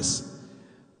remember this,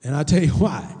 and I'll tell you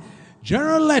why.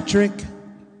 General Electric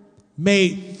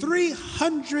made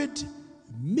 $300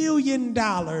 million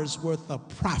worth of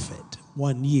profit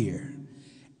one year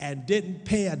and didn't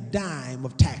pay a dime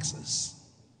of taxes,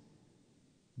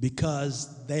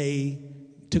 because they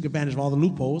took advantage of all the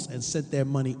loopholes and sent their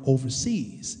money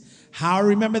overseas. How I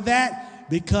remember that?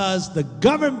 Because the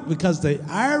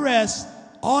IRS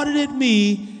audited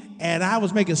me, and I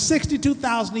was making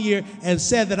 $62,000 a year, and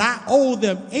said that I owed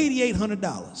them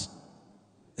 $8,800.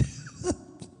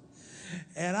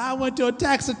 And I went to a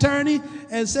tax attorney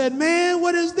and said, man,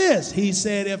 what is this? He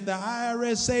said, if the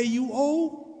IRS say you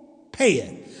owe, pay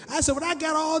it. I said, well, I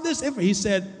got all this info. He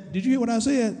said, did you hear what I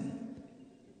said?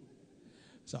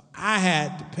 So I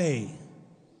had to pay.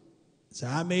 So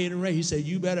I made an arrangement. He said,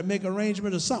 you better make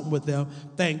arrangement or something with them.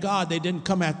 Thank God they didn't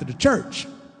come after the church,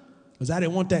 because I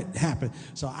didn't want that to happen.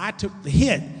 So I took the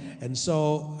hit. And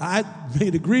so I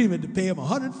made agreement to pay him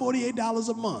 $148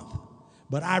 a month.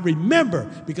 But I remember,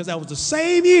 because that was the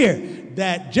same year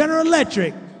that General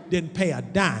Electric didn't pay a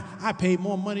dime. I paid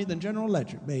more money than General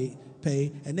Electric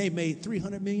paid, and they made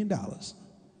 $300 million.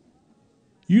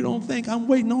 You don't think I'm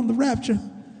waiting on the rapture?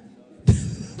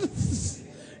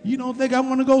 You don't think I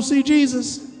want to go see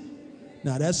Jesus?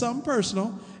 Now, that's something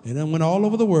personal, and it went all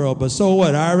over the world. But so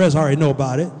what? IRS already know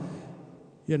about it,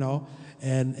 you know.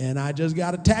 And I just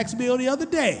got a tax bill the other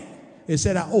day. It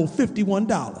said I owe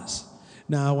 $51.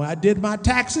 Now, when I did my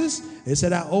taxes, it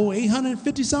said I owe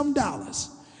 $850-something.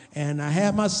 And I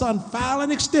had my son file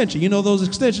an extension. You know those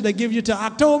extensions they give you to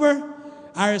October?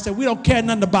 IRS said, we don't care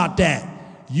nothing about that.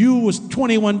 You was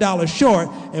 $21 short,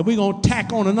 and we're going to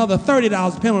tack on another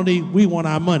 $30 penalty. We want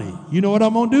our money. You know what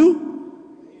I'm going to do?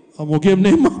 I'm going to give them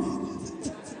their money.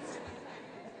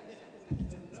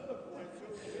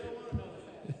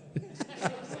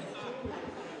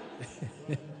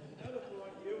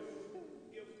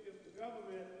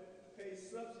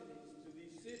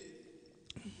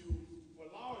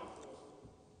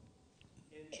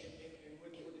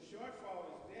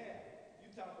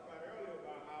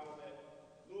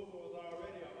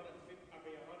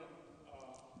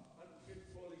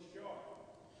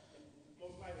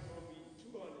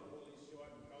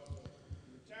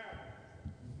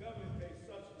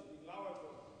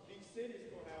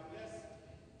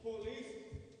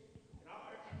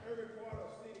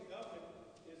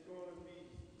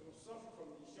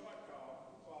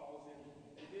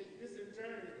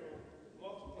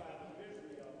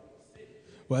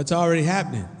 Well, it's already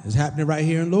happening. It's happening right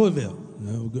here in Louisville.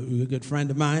 A good friend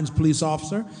of mine's a police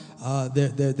officer.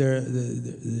 They're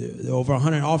over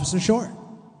 100 officers short.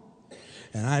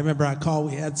 And I remember I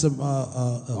called. We had some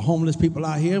homeless people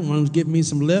out here. One was giving me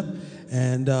some lip,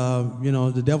 and you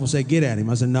know, the devil said, "Get at him."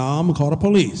 I said, "No, I'm gonna call the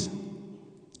police."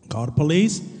 Called the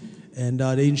police, and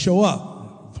they didn't show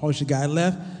up. Before the guy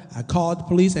left, I called the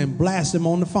police and blasted him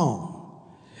on the phone.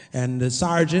 And the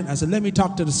sergeant, I said, "Let me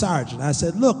talk to the sergeant." I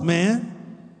said, "Look, man."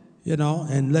 You know,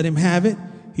 and let him have it.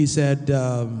 He said,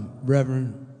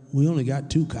 Reverend, we only got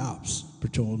 2 cops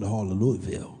patrolling the hall of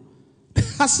Louisville.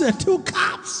 I said, 2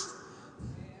 cops?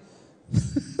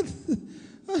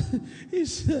 he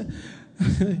said,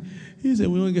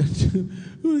 we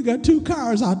only got 2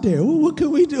 cars out there. Well, what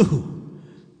can we do?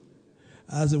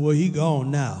 I said, well, he gone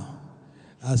now.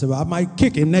 I said, well, I might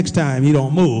kick him next time he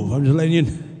don't move. I'm just letting you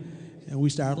know. And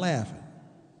we started laughing.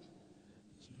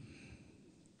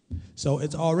 So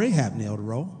it's already happening, Elder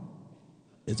Rowe.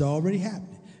 It's already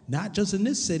happening. Not just in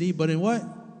this city, but in what?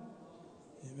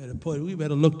 We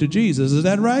better look to Jesus. Is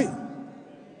that right?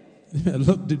 We better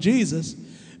look to Jesus,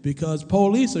 because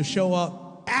police will show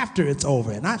up after it's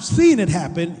over. And I've seen it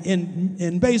happen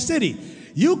in Bay City.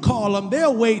 You call them,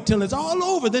 they'll wait till it's all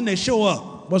over, then they show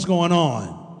up. What's going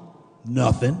on?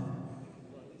 Nothing.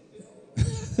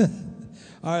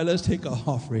 All right, let's take an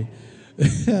offering.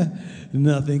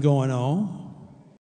 Nothing going on.